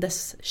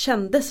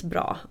kändes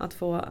bra att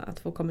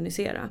få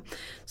kommunicera.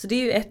 Så det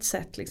är ju ett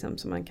sätt liksom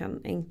som man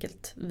kan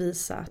enkelt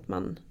visa att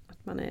man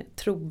är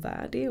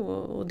trovärdig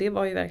och det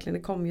var ju verkligen,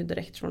 det kom ju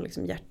direkt från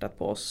liksom hjärtat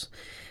på oss.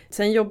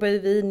 Sen jobbade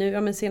vi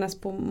nu,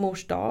 senast på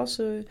Mors dag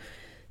så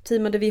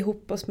teamade vi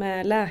ihop oss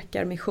med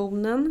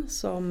Läkarmissionen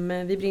som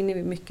vi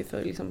brinner mycket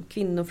för liksom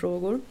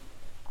kvinnofrågor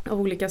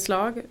av olika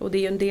slag. Och det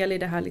är ju en del i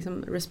det här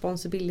liksom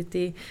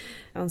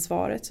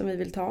responsibility-ansvaret som vi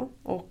vill ta.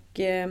 Och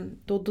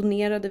då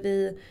donerade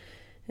vi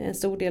en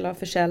stor del av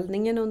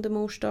försäljningen under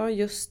Mors dag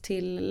just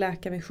till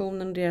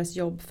Läkarmissionen och deras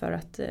jobb för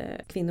att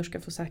kvinnor ska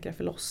få säkra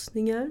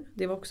förlossningar.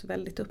 Det var också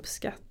väldigt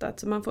uppskattat.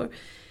 Så man får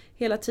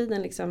hela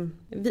tiden liksom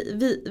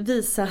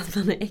visa att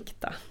man är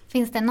äkta.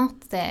 Finns det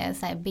något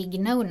så här big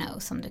no-no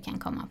som du kan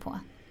komma på?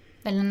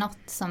 Eller något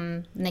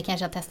som ni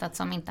kanske har testat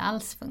som inte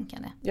alls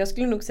funkade? Jag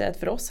skulle nog säga att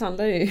för oss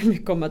handlar det ju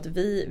mycket om att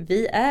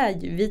vi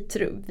är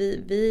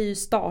ju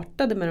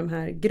startade med de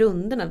här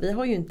grunderna. Vi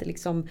har ju inte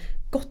liksom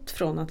gått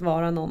från att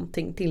vara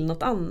någonting till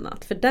något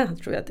annat. För där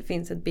tror jag att det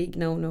finns ett big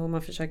no-no om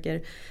man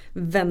försöker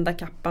vända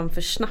kappan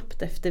för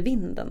snabbt efter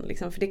vinden.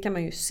 Liksom. För det kan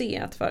man ju se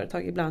att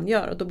företag ibland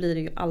gör och då blir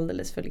det ju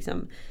alldeles för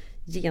liksom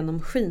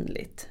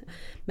genomskinligt.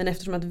 Men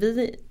eftersom att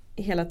vi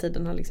hela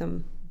tiden har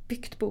liksom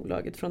byggt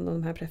bolaget från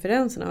de här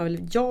preferenserna har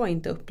jag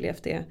inte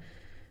upplevt det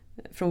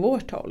från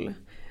vårt håll.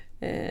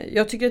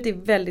 Jag tycker att det är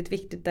väldigt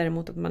viktigt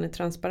däremot att man är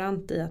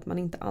transparent i att man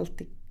inte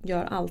alltid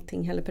gör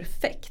allting heller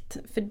perfekt.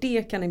 För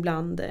det kan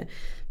ibland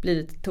bli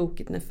lite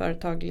tokigt när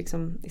företag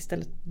liksom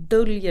istället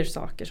döljer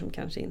saker som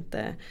kanske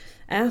inte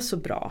är så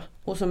bra.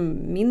 Och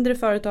som mindre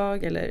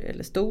företag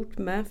eller stort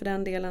med för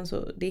den delen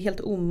så det är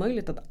helt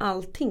omöjligt att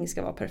allting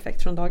ska vara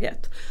perfekt från dag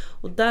ett.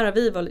 Och där har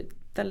vi varit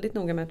väldigt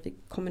noga med att vi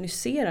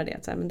kommunicerar det.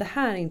 Att så här, men det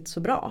här är inte så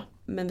bra.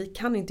 Men vi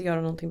kan inte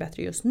göra någonting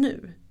bättre just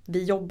nu.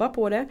 Vi jobbar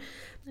på det.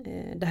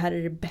 Det här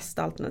är det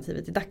bästa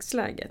alternativet i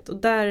dagsläget.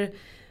 Och där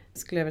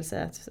skulle jag väl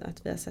säga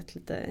att vi har sett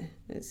lite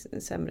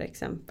sämre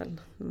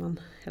exempel. När man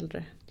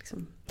hellre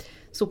liksom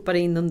sopar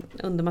in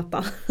under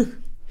mattan.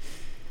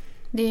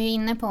 Du är ju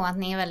inne på att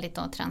ni är väldigt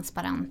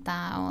transparenta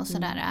och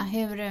sådär.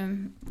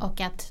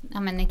 Och att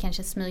ni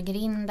kanske smyger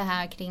in det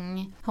här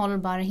kring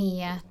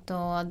hållbarhet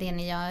och det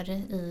ni gör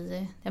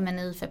i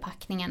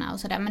förpackningarna och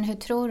sådär. Men hur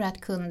tror du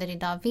att kunder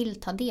idag vill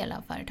ta del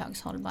av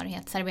företags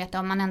hållbarhetsarbete?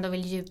 Om man ändå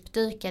vill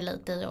djupdyka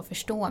lite i och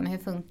förstå hur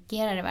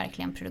fungerar det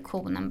verkligen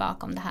produktionen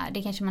bakom det här?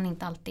 Det kanske man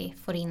inte alltid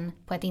får in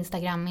på ett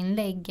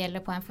Instagram-inlägg eller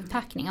på en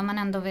förpackning. Om man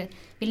ändå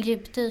vill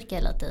djupdyka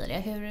lite i det,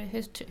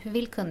 hur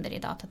vill kunder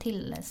idag ta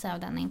till sig av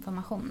den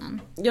informationen?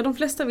 Ja, de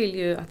flesta vill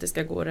ju att det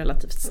ska gå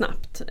relativt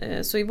snabbt.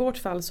 Så i vårt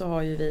fall så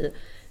har ju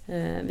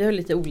vi har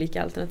lite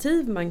olika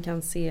alternativ. Man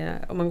kan se,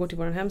 om man går till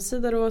vår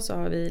hemsida då, så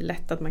har vi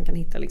lätt att man kan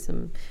hitta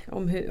liksom,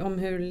 om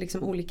hur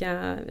liksom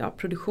olika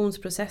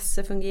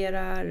produktionsprocesser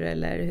fungerar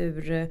eller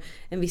hur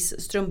en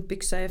viss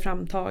strumpbyxa är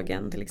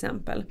framtagen till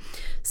exempel.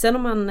 Sen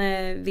om man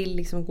vill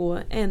liksom gå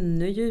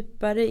ännu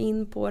djupare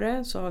in på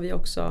det så har vi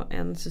också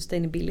en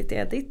sustainability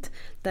edit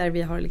där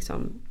vi har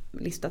liksom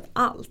listat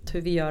allt,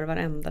 hur vi gör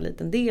varenda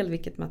liten del,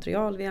 vilket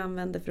material vi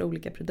använder för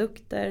olika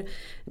produkter.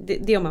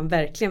 Det om man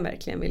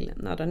verkligen vill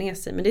nörda ner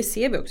sig. Men det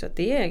ser vi också att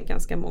det är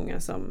ganska många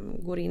som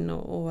går in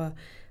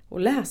och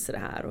läser det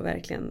här och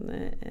verkligen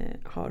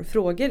har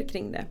frågor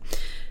kring det.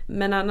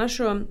 Men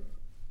annars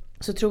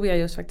så tror jag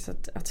just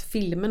faktiskt att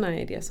filmerna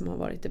är det som har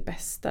varit det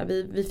bästa.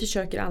 Vi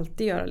försöker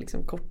alltid göra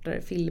liksom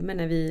kortare filmer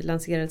när vi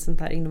lanserar ett sånt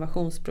här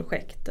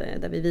innovationsprojekt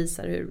där vi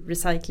visar hur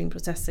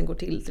recyclingprocessen går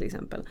till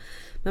exempel.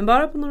 Men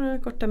bara på några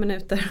korta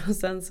minuter och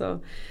sen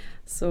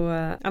så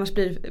annars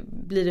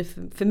blir det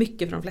för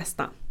mycket för de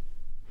flesta.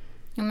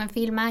 Ja, men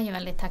film är ju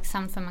väldigt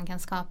tacksamt för man kan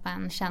skapa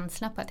en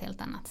känsla på ett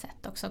helt annat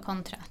sätt också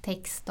kontra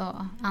text och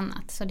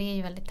annat. Så det är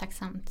ju väldigt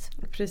tacksamt.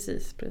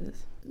 Precis.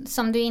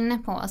 Som du är inne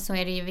på så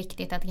är det ju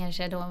viktigt att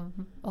kanske då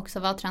också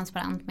vara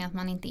transparent med att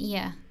man inte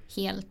är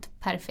helt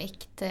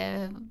perfekt.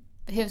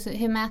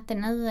 Hur mäter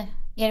ni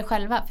er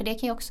själva? För det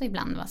kan ju också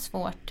ibland vara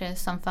svårt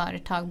som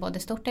företag, både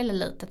stort eller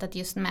litet, att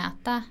just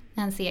mäta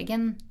ens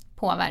egen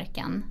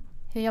påverkan.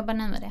 Hur jobbar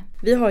ni med det?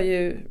 Vi har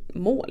ju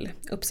mål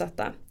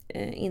uppsatta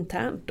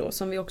internt då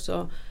som vi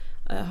också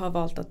har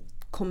valt att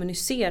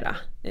kommunicera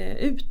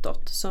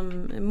utåt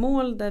som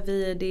mål där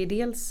det är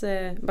dels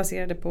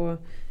baserade på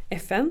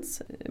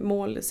FNs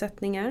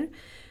målsättningar,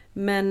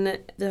 men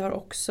vi har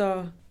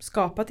också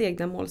skapat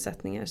egna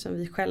målsättningar som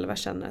vi själva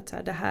känner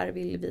att det här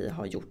vill vi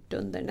ha gjort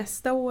under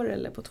nästa år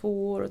eller på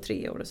 2 år och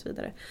 3 år och så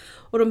vidare.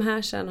 Och de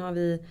här sen har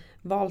vi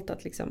valt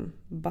att liksom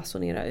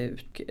basunera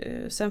ut.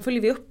 Sen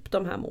följer vi upp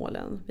de här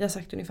målen. Vi har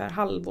sagt ungefär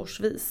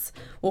halvårsvis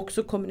och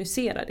också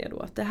kommunicera det då.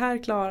 Att det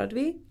här klarade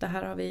vi, det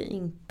här har vi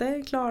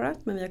inte klarat,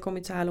 men vi har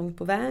kommit så här långt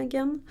på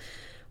vägen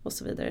och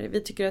så vidare.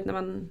 Vi tycker att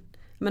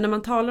när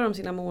man talar om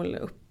sina mål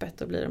öppet,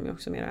 då blir de ju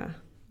också mera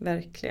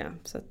verkliga.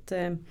 Så att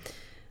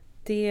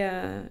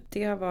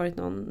det har varit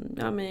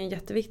en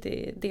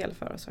jätteviktig del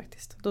för oss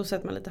faktiskt. Då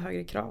sätter man lite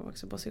högre krav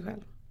också på sig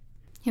själv.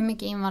 Hur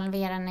mycket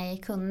involverar ni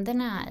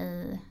kunderna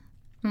i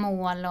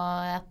mål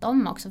och att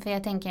de också? För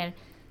jag tänker,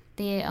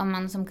 om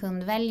man som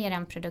kund väljer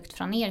en produkt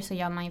från er så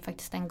gör man ju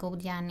faktiskt en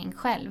god gärning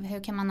själv.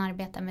 Hur kan man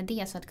arbeta med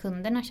det så att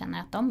kunderna känner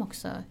att de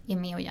också är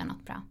med och gör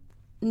något bra?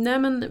 Nej,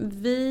 men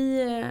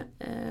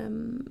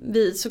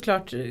vi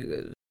såklart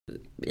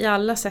i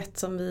alla sätt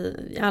som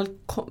i all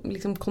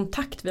liksom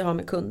kontakt vi har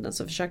med kunden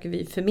så försöker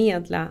vi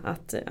förmedla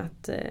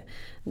att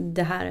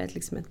det här är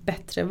liksom ett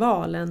bättre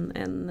val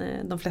än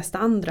de flesta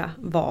andra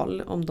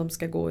val om de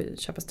ska gå och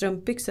köpa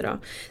strumpbyxor då.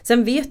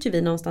 Sen vet ju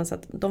vi någonstans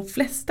att de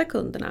flesta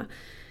kunderna,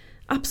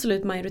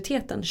 absolut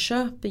majoriteten,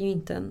 köper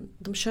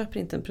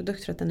inte en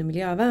produkt för att den är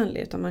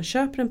miljövänlig, utan man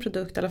köper en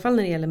produkt, i alla fall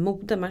när det gäller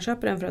mode, man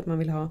köper den för att man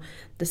vill ha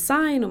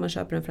design och man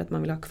köper den för att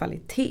man vill ha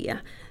kvalitet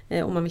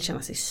och man vill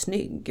känna sig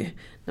snygg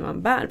när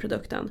man bär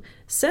produkten.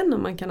 Sen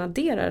om man kan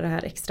addera det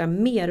här extra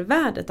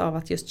mervärdet av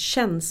att just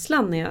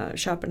känslan när jag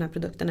köper den här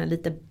produkten är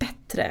lite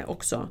bättre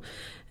också,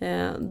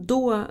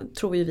 då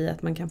tror ju vi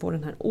att man kan få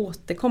den här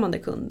återkommande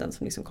kunden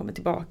som liksom kommer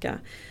tillbaka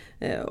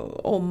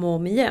om och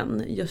om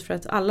igen, just för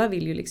att alla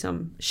vill ju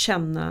liksom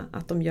känna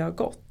att de gör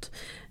gott.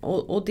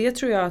 Och det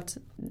tror jag att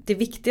det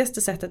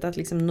viktigaste sättet att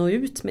liksom nå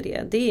ut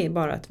med det är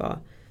bara att vara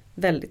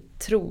väldigt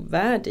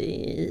trovärdig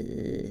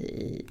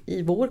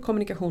i vår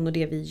kommunikation och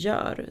det vi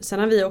gör. Sen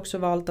har vi också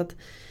valt att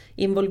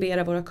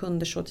involvera våra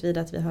kunder så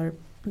tillvida att vi har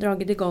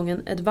dragit igång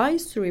en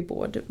advisory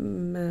board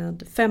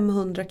med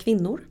 500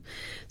 kvinnor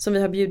som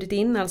vi har bjudit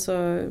in.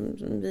 Alltså,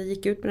 vi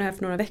gick ut med det här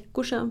för några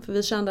veckor sedan för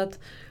vi kände att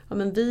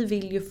vi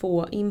vill ju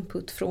få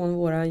input från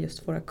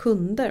våra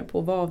kunder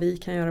på vad vi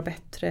kan göra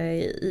bättre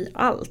i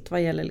allt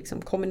vad gäller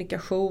liksom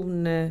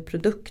kommunikation,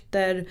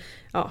 produkter,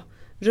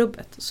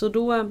 rubbet. Så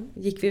då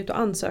gick vi ut och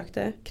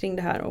ansökte kring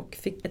det här och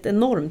fick ett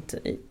enormt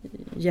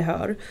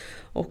gehör.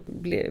 Och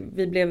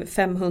vi blev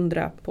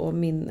 500 på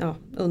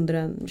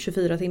under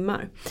 24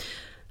 timmar.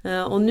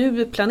 Och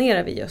nu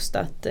planerar vi just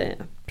att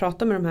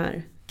prata med de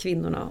här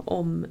kvinnorna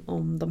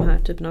om de här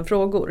typerna av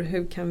frågor.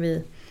 Hur kan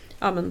vi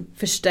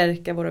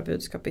förstärka våra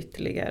budskap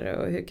ytterligare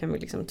och hur kan vi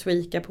liksom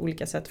tweaka på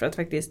olika sätt för att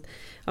faktiskt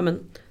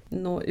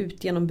nå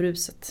ut genom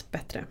bruset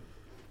bättre.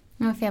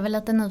 Ja, för jag var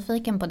lite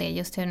nyfiken på det,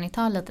 just hur ni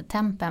tar lite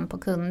tempen på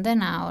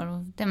kunderna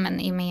och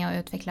är med och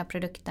utvecklar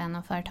produkten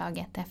och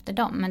företaget efter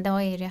dem. Men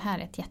då är det här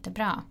ett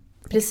jättebra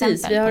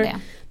exempel på det.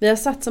 Vi har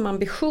satt som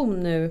ambition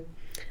nu,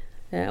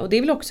 och det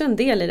är väl också en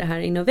del i det här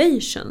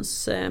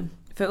innovations.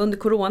 För under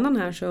coronan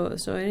här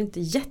så är det inte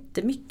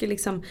jättemycket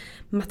liksom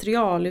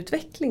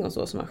materialutveckling och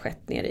så som har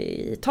skett nere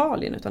i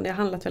Italien, utan det har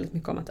handlat väldigt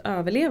mycket om att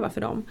överleva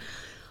för dem.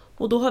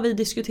 Och då har vi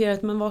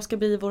diskuterat, men vad ska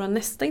bli vår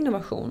nästa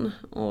innovation?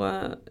 Och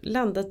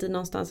landat i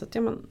någonstans att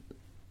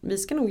vi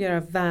ska nog göra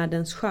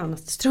världens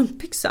skönaste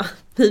strumpbyxa.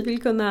 Vi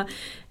vill kunna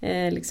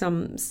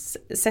liksom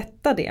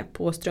sätta det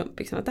på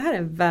strumpbyxan. Att det här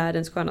är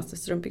världens skönaste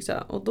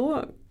strumpbyxa. Och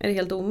då är det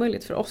helt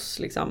omöjligt för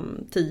oss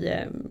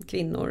 10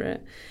 kvinnor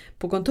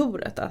på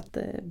kontoret att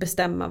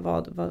bestämma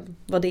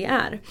vad det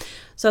är.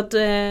 Så att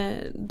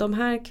de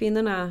här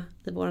kvinnorna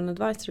i vår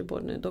advisory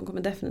board nu, de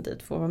kommer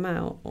definitivt få vara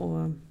med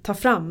och ta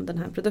fram den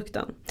här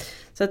produkten.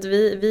 Så att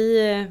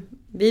vi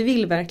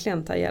vill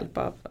verkligen ta hjälp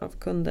av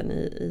kunden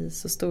i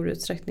så stor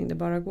utsträckning det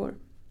bara går.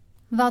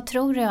 Vad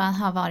tror du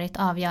har varit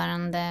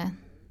avgörande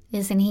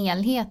i sin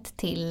helhet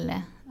till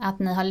att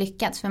ni har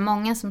lyckats? För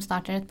många som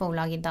startar ett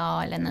bolag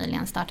idag eller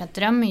nyligen startat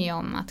drömmer ju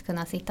om att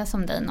kunna sitta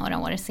som dig några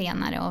år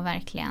senare och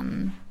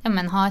verkligen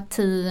ha ett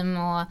team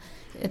och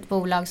ett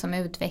bolag som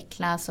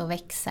utvecklas och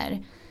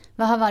växer.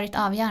 Vad har varit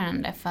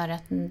avgörande för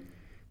att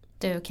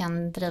du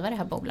kan driva det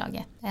här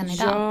bolaget än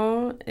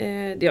idag?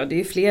 Ja, det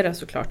är flera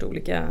såklart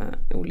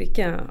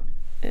olika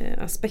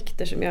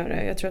aspekter som gör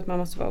det. Jag tror att man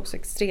måste vara också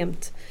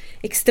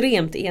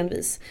extremt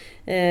envis.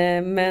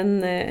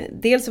 Men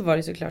dels så var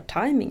det såklart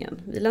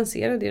timingen. Vi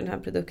lanserade ju den här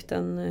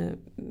produkten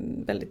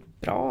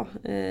väldigt bra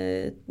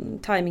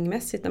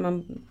timingmässigt när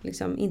man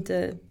liksom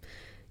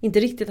inte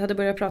riktigt hade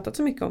börjat prata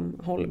så mycket om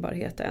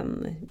hållbarhet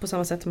än på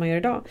samma sätt som man gör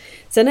idag.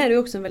 Sen är det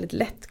också en väldigt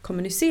lätt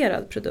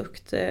kommunicerad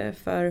produkt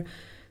för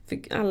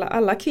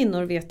alla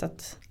kvinnor vet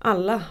att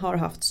alla har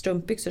haft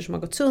strumpbyxor som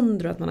har gått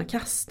sönder och att man har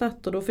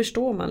kastat, och då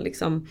förstår man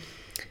liksom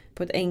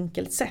på ett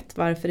enkelt sätt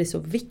varför det är så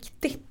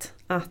viktigt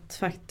att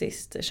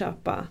faktiskt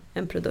köpa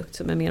en produkt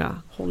som är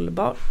mera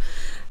hållbar.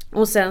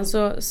 Och sen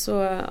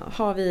så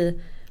har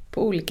vi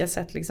på olika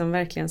sätt liksom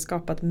verkligen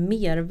skapat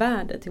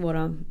mervärde till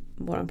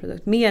våran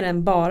produkt. Mer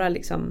än bara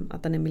liksom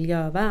att den är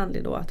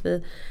miljövänlig då. Att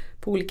vi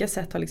på olika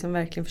sätt har liksom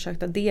verkligen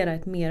försökt addera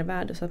ett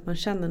mervärde så att man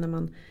känner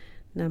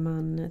när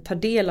man tar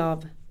del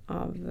av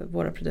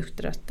våra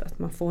produkter att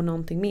man får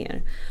någonting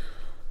mer.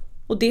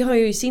 Och det har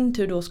ju i sin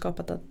tur då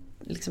skapat att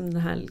liksom det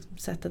här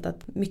sättet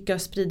att mycket har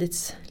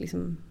spridits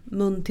liksom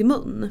mun till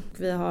mun.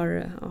 Vi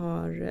har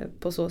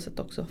på så sätt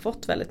också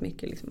fått väldigt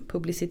mycket liksom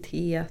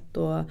publicitet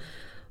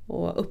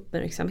och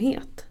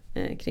uppmärksamhet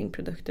kring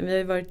produkten. Vi har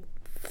ju varit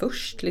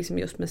först liksom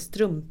just med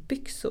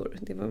strumpbyxor.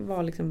 Det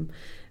var liksom en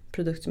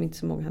produkt som inte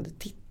så många hade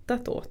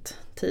tittat åt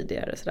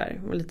tidigare. Det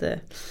var lite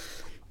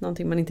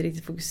någonting man inte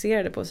riktigt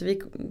fokuserade på. Så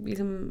vi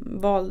liksom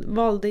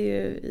valde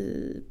ju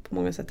på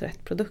många sätt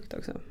rätt produkt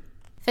också.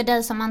 För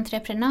dig som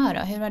entreprenör då,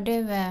 hur har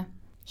du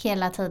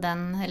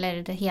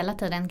hela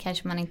tiden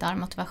kanske man inte har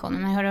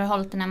motivationen, men hur har du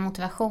hållit den här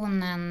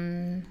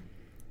motivationen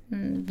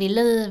vid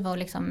liv och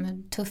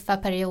liksom tuffa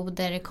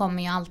perioder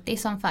kommer ju alltid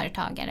som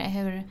företagare.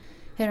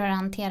 Hur har du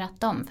hanterat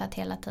dem för att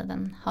hela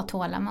tiden ha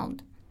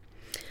tålamod?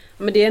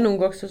 Men det är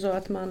nog också så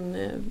att man,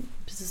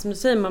 precis som du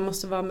säger, man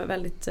måste vara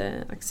väldigt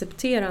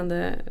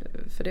accepterande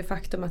för det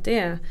faktum att det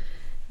är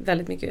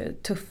väldigt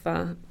mycket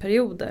tuffa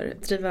perioder.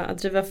 Att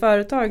driva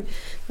företag,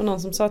 och någon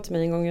som sa till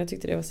mig en gång, jag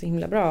tyckte det var så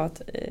himla bra,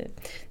 att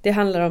det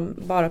handlar om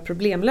bara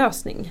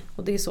problemlösning.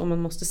 Och det är så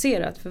man måste se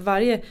det, att för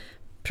varje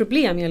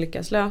problem jag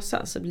lyckas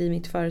lösa så blir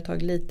mitt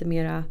företag lite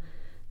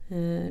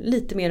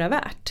mera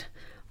värt.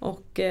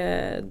 Och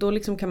då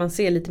liksom kan man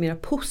se lite mer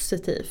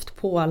positivt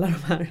på alla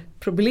de här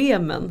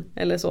problemen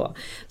eller så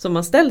som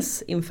man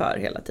ställs inför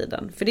hela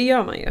tiden. För det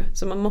gör man ju.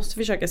 Så man måste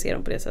försöka se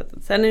dem på det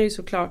sättet. Sen är det ju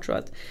såklart så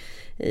att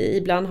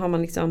ibland har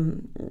man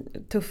liksom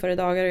tuffare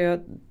dagar. Och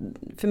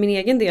för min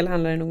egen del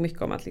handlar det nog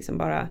mycket om att liksom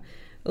bara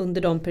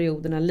under de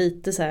perioderna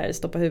lite så här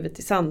stoppa huvudet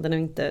i sanden och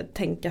inte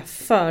tänka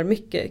för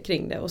mycket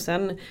kring det. Och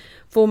sen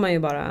får man ju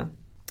bara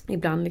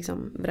ibland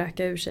liksom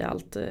vräka ur sig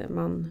allt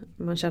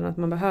man känner att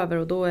man behöver,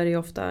 och då är det ju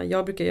ofta,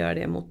 jag brukar göra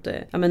det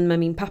med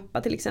min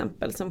pappa till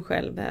exempel, som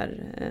själv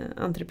är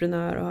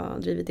entreprenör och har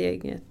drivit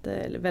eget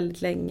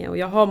väldigt länge, och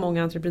jag har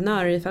många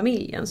entreprenörer i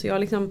familjen, så jag har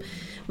liksom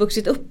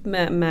vuxit upp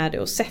med det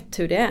och sett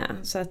hur det är,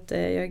 så att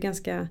jag är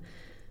ganska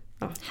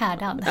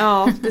härdad.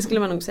 Ja, det skulle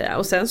man nog säga.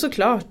 Och sen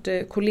såklart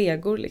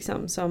kollegor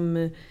liksom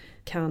som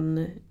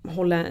kan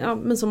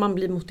men som man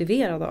blir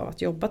motiverad av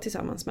att jobba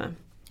tillsammans med.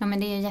 Ja, men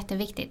det är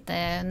jätteviktigt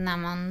när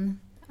man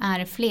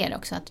är fler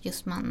också, att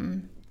just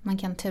man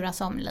kan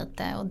turas om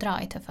lite och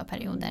dra i tuffa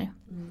perioder.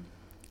 Mm.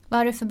 Vad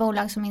har du för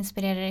bolag som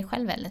inspirerar dig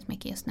själv väldigt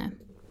mycket just nu?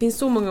 Det finns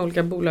så många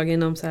olika bolag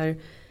inom så här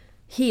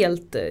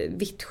helt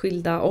vitt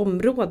skilda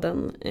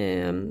områden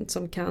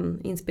som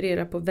kan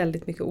inspirera på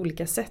väldigt mycket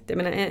olika sätt. Jag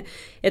menar,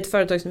 ett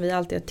företag som vi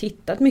alltid har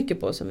tittat mycket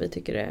på som vi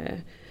tycker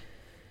är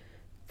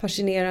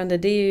fascinerande,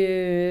 det är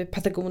ju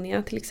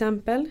Patagonia till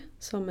exempel,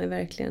 som är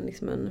verkligen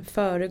liksom en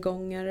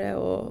föregångare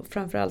och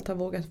framförallt har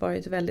vågat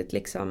varit väldigt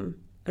liksom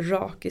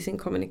rak i sin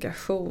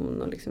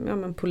kommunikation och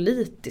liksom,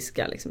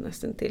 politiska liksom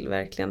nästan till,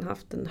 verkligen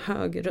haft en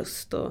hög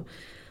röst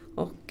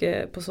och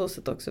på så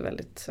sätt också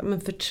väldigt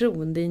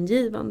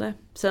förtroendeingivande.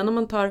 Sen om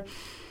man tar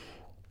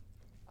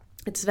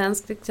ett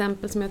svenskt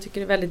exempel som jag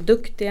tycker är väldigt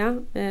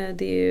duktiga,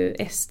 det är ju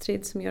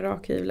Estrid som gör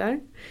rakhyvlar.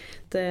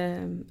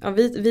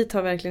 Vi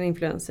tar verkligen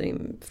influenser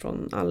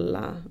från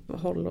alla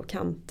håll och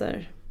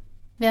kanter.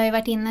 Vi har ju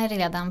varit inne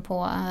redan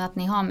på att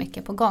ni har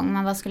mycket på gång,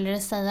 men vad skulle du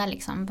säga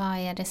liksom, vad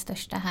är det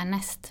största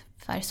härnäst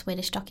för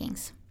Swedish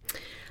Stockings?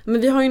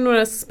 Men vi har ju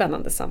några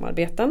spännande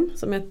samarbeten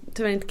som jag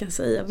tyvärr inte kan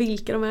säga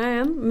vilka de är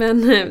än,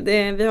 men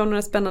vi har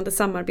några spännande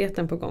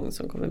samarbeten på gång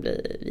som kommer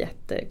bli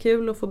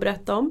jättekul att få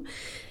berätta om.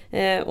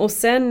 Och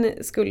sen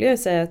skulle jag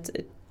säga att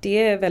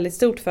det är väldigt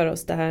stort för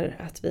oss det här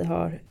att vi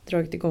har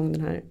dragit igång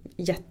den här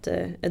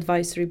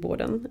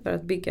jätte-advisory-boarden för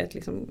att bygga ett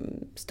liksom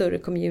större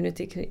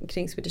community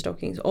kring Swedish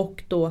Stockings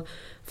och då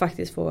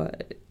faktiskt få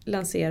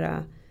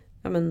lansera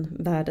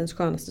världens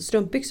skönaste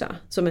strumpbyxa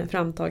som är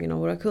framtagen av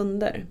våra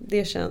kunder.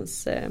 Det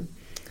känns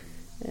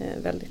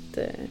väldigt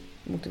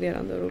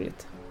motiverande och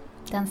roligt.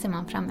 Den ser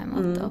man fram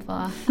emot att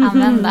få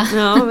använda.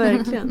 Ja,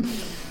 verkligen.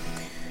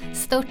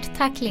 Stort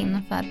tack Linn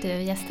för att du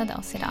gästade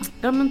oss idag.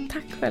 Ja, men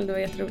tack själv, det var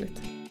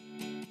jätteroligt.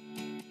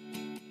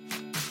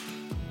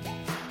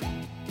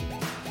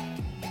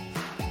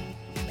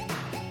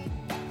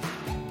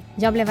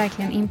 Jag blev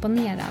verkligen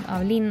imponerad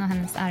av Linn och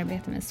hennes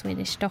arbete med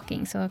Swedish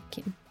Stockings och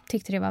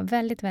tyckte det var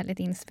väldigt, väldigt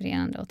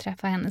inspirerande att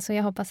träffa henne, så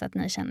jag hoppas att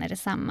ni känner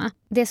detsamma.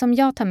 Det som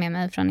jag tar med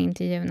mig från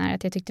intervjun är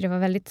att jag tyckte det var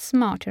väldigt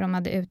smart hur de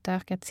hade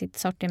utökat sitt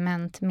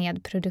sortiment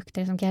med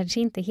produkter som kanske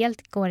inte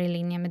helt går i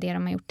linje med det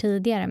de har gjort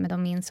tidigare, men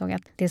de insåg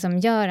att det som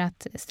gör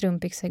att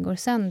strumpbyxor går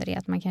sönder är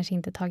att man kanske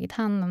inte tagit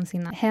hand om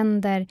sina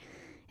händer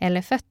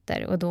eller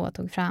fötter och då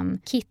tog fram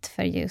kit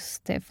för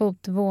just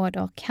fotvård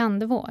och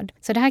handvård.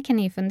 Så det här kan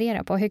ni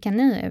fundera på. Hur kan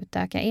ni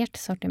utöka ert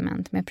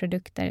sortiment med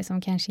produkter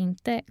som kanske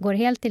inte går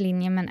helt i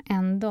linje men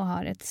ändå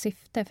har ett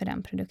syfte för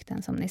den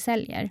produkten som ni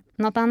säljer?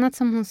 Något annat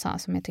som hon sa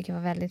som jag tycker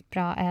var väldigt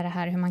bra är det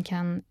här hur man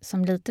kan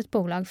som litet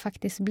bolag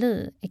faktiskt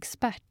bli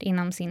expert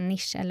inom sin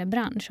nisch eller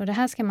bransch. Och det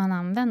här ska man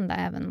använda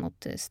även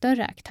mot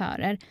större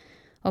aktörer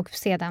och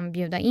sedan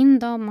bjuda in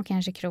dem och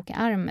kanske kroka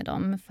arm med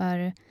dem.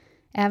 För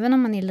även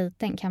om man är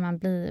liten kan man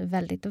bli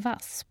väldigt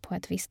vass på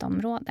ett visst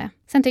område.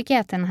 Sen tycker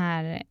jag att den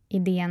här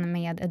idén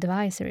med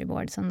advisory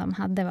board som de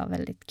hade var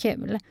väldigt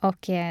kul.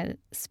 Och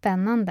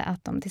spännande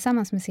att de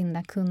tillsammans med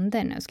sina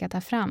kunder nu ska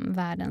ta fram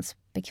världens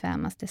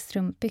bekvämaste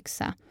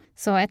strumpbyxa.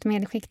 Så ett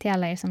medskick till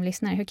alla er som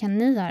lyssnar. Hur kan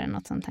ni göra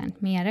något sånt här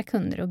med era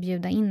kunder och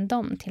bjuda in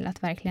dem till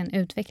att verkligen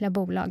utveckla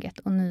bolaget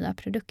och nya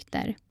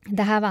produkter?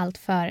 Det här var allt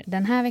för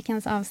den här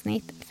veckans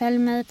avsnitt. Följ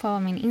mig på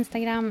min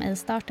Instagram i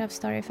Startup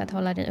Story för att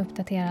hålla dig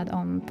uppdaterad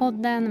om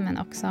podden men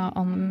också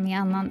om med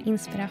annan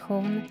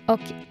inspiration.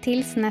 Och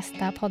tills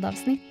nästa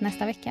poddavsnitt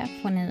nästa vecka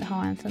får ni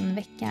ha en fin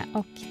vecka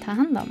och ta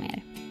hand om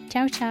er.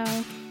 Ciao, ciao!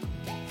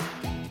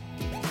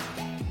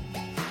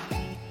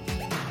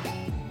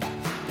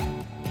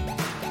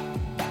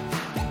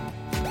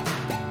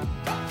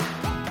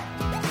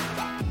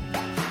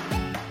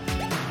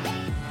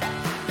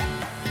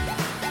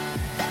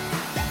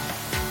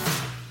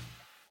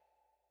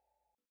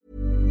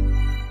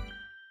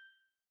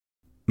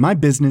 My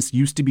business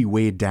used to be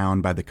weighed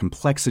down by the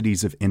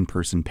complexities of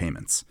in-person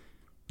payments.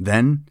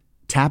 Then,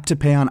 Tap to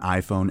Pay on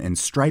iPhone and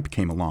Stripe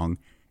came along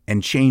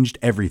and changed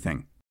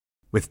everything.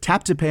 With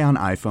Tap to Pay on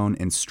iPhone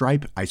and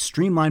Stripe, I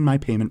streamlined my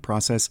payment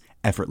process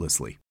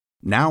effortlessly.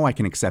 Now I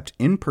can accept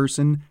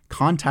in-person,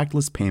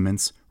 contactless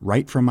payments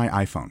right from my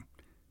iPhone.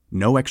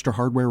 No extra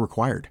hardware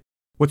required.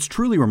 What's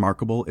truly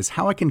remarkable is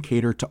how I can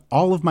cater to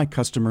all of my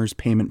customers'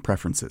 payment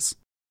preferences.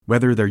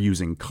 Whether they're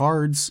using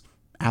cards,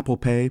 Apple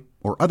Pay,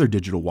 or other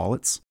digital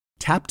wallets,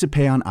 Tap to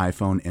Pay on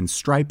iPhone and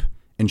Stripe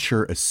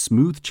ensure a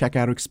smooth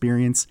checkout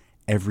experience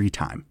every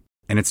time.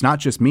 And it's not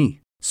just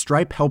me.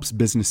 Stripe helps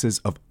businesses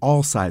of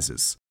all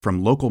sizes,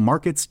 from local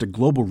markets to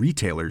global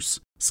retailers,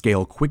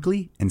 scale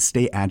quickly and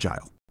stay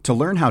agile. To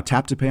learn how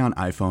Tap to Pay on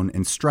iPhone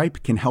and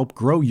Stripe can help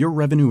grow your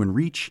revenue and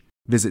reach,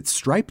 visit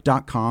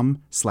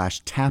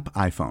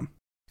stripe.com/tapiphone.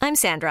 I'm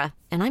Sandra,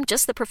 and I'm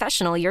just the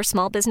professional your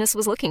small business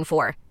was looking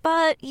for.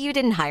 But you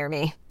didn't hire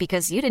me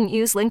because you didn't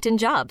use LinkedIn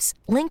Jobs.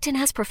 LinkedIn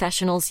has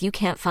professionals you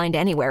can't find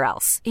anywhere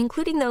else,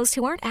 including those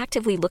who aren't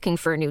actively looking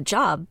for a new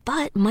job,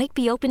 but might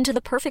be open to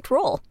the perfect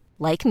role,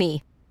 like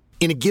me.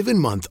 In a given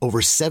month, over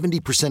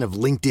 70% of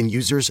LinkedIn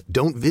users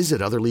don't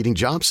visit other leading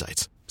job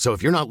sites. So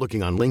if you're not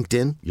looking on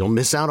LinkedIn, you'll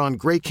miss out on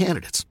great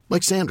candidates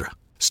like Sandra.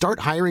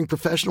 Start hiring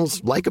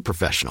professionals like a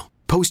professional.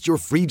 Post your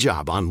free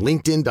job on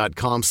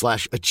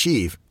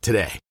linkedin.com/achieve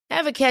today.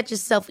 Ever catch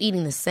yourself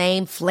eating the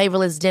same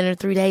flavorless dinner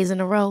 3 days in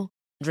a row?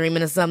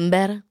 Dreaming of something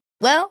better?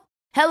 Well,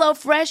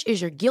 HelloFresh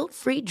is your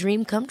guilt-free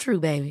dream come true,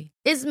 baby.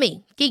 It's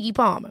me, Keke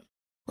Palmer.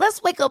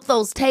 Let's wake up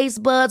those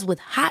taste buds with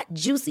hot,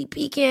 juicy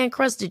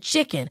pecan-crusted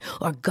chicken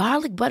or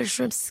garlic butter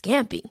shrimp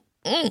scampi.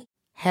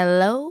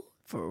 Hello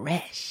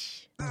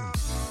Fresh.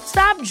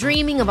 Stop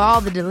dreaming of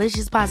all the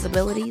delicious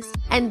possibilities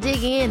and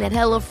dig in at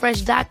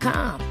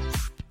HelloFresh.com.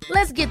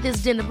 Let's get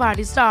this dinner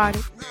party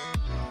started.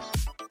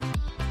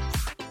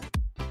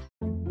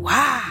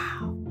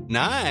 Wow.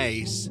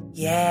 Nice.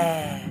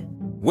 Yeah.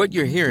 What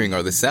you're hearing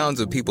are the sounds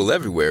of people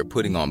everywhere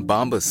putting on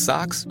Bombas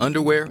socks,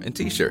 underwear, and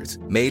T-shirts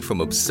made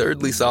from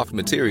absurdly soft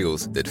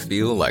materials that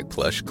feel like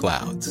plush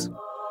clouds.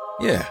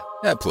 Yeah,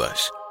 that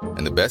plush.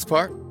 And the best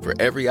part? For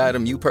every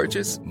item you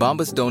purchase,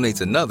 Bombas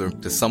donates another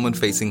to someone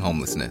facing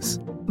homelessness.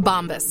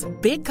 Bombas.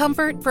 Big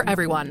comfort for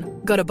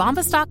everyone. Go to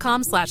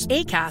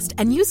bombas.com/ACAST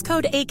and use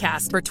code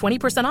ACAST for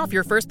 20% off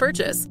your first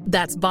purchase.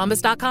 That's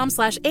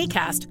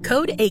bombas.com/ACAST.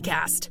 Code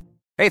ACAST.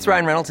 Hey, it's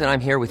Ryan Reynolds, and I'm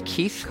here with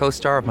Keith,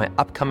 co-star of my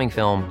upcoming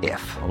film,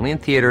 If, only in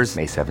theaters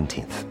May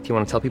 17th. Do you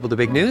want to tell people the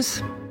big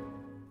news?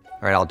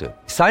 All right, I'll do it.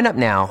 Sign up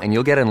now and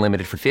you'll get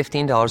unlimited for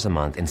 $15 a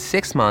month and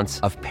 6 months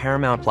of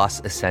Paramount Plus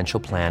Essential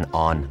Plan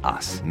on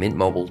us.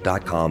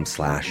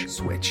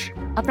 MintMobile.com/switch.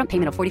 Upfront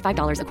payment of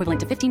 $45 equivalent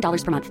to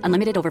 $15 per month.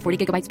 Unlimited over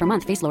 40 gigabytes per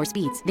month. Face lower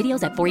speeds.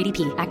 Videos at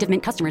 480p. Active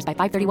Mint customers by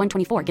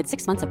 531.24 get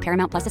 6 months of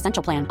Paramount Plus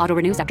Essential Plan. Auto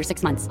renews after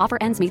 6 months. Offer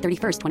ends May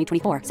 31st,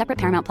 2024. Separate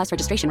Paramount Plus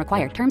registration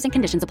required. Terms and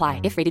conditions apply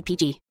if rated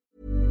PG.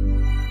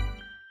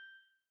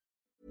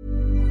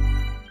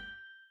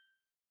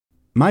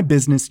 My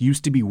business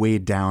used to be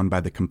weighed down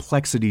by the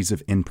complexities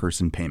of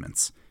in-person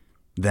payments.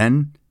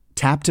 Then,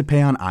 Tap to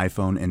Pay on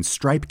iPhone and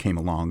Stripe came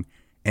along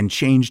and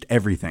changed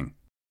everything.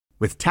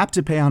 With Tap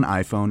to Pay on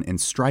iPhone and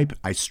Stripe,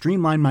 I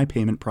streamlined my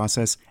payment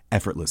process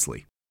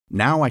effortlessly.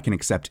 Now I can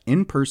accept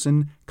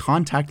in-person,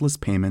 contactless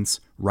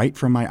payments right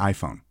from my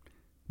iPhone.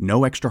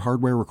 No extra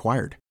hardware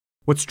required.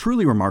 What's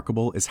truly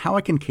remarkable is how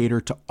I can cater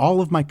to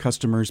all of my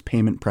customers'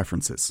 payment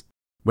preferences.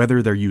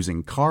 Whether they're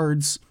using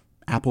cards,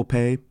 Apple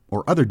Pay,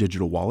 or other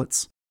digital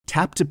wallets,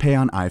 Tap to Pay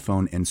on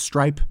iPhone and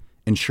Stripe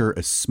ensure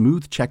a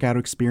smooth checkout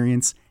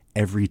experience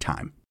every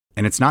time.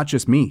 And it's not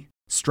just me.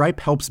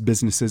 Stripe helps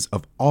businesses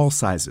of all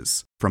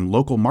sizes, from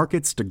local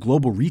markets to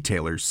global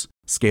retailers,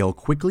 scale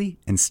quickly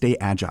and stay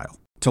agile.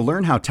 To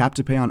learn how Tap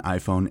to Pay on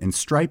iPhone and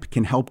Stripe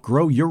can help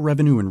grow your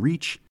revenue and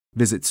reach,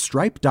 visit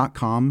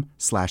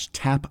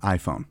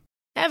stripe.com/tapiphone.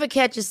 Ever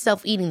catch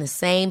yourself eating the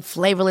same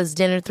flavorless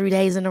dinner 3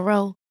 days in a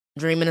row?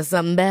 Dreaming of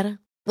something better?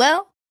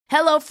 Well,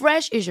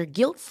 HelloFresh is your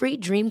guilt-free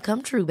dream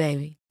come true,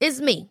 baby. It's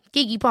me,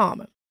 Keke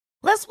Palmer.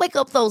 Let's wake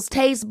up those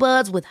taste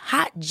buds with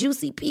hot,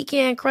 juicy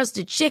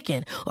pecan-crusted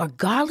chicken or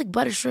garlic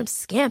butter shrimp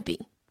scampi.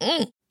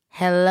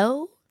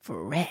 Hello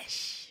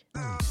Fresh.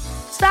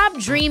 Stop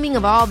dreaming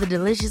of all the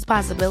delicious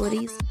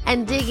possibilities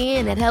and dig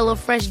in at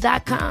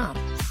HelloFresh.com.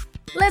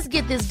 Let's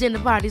get this dinner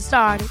party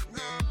started.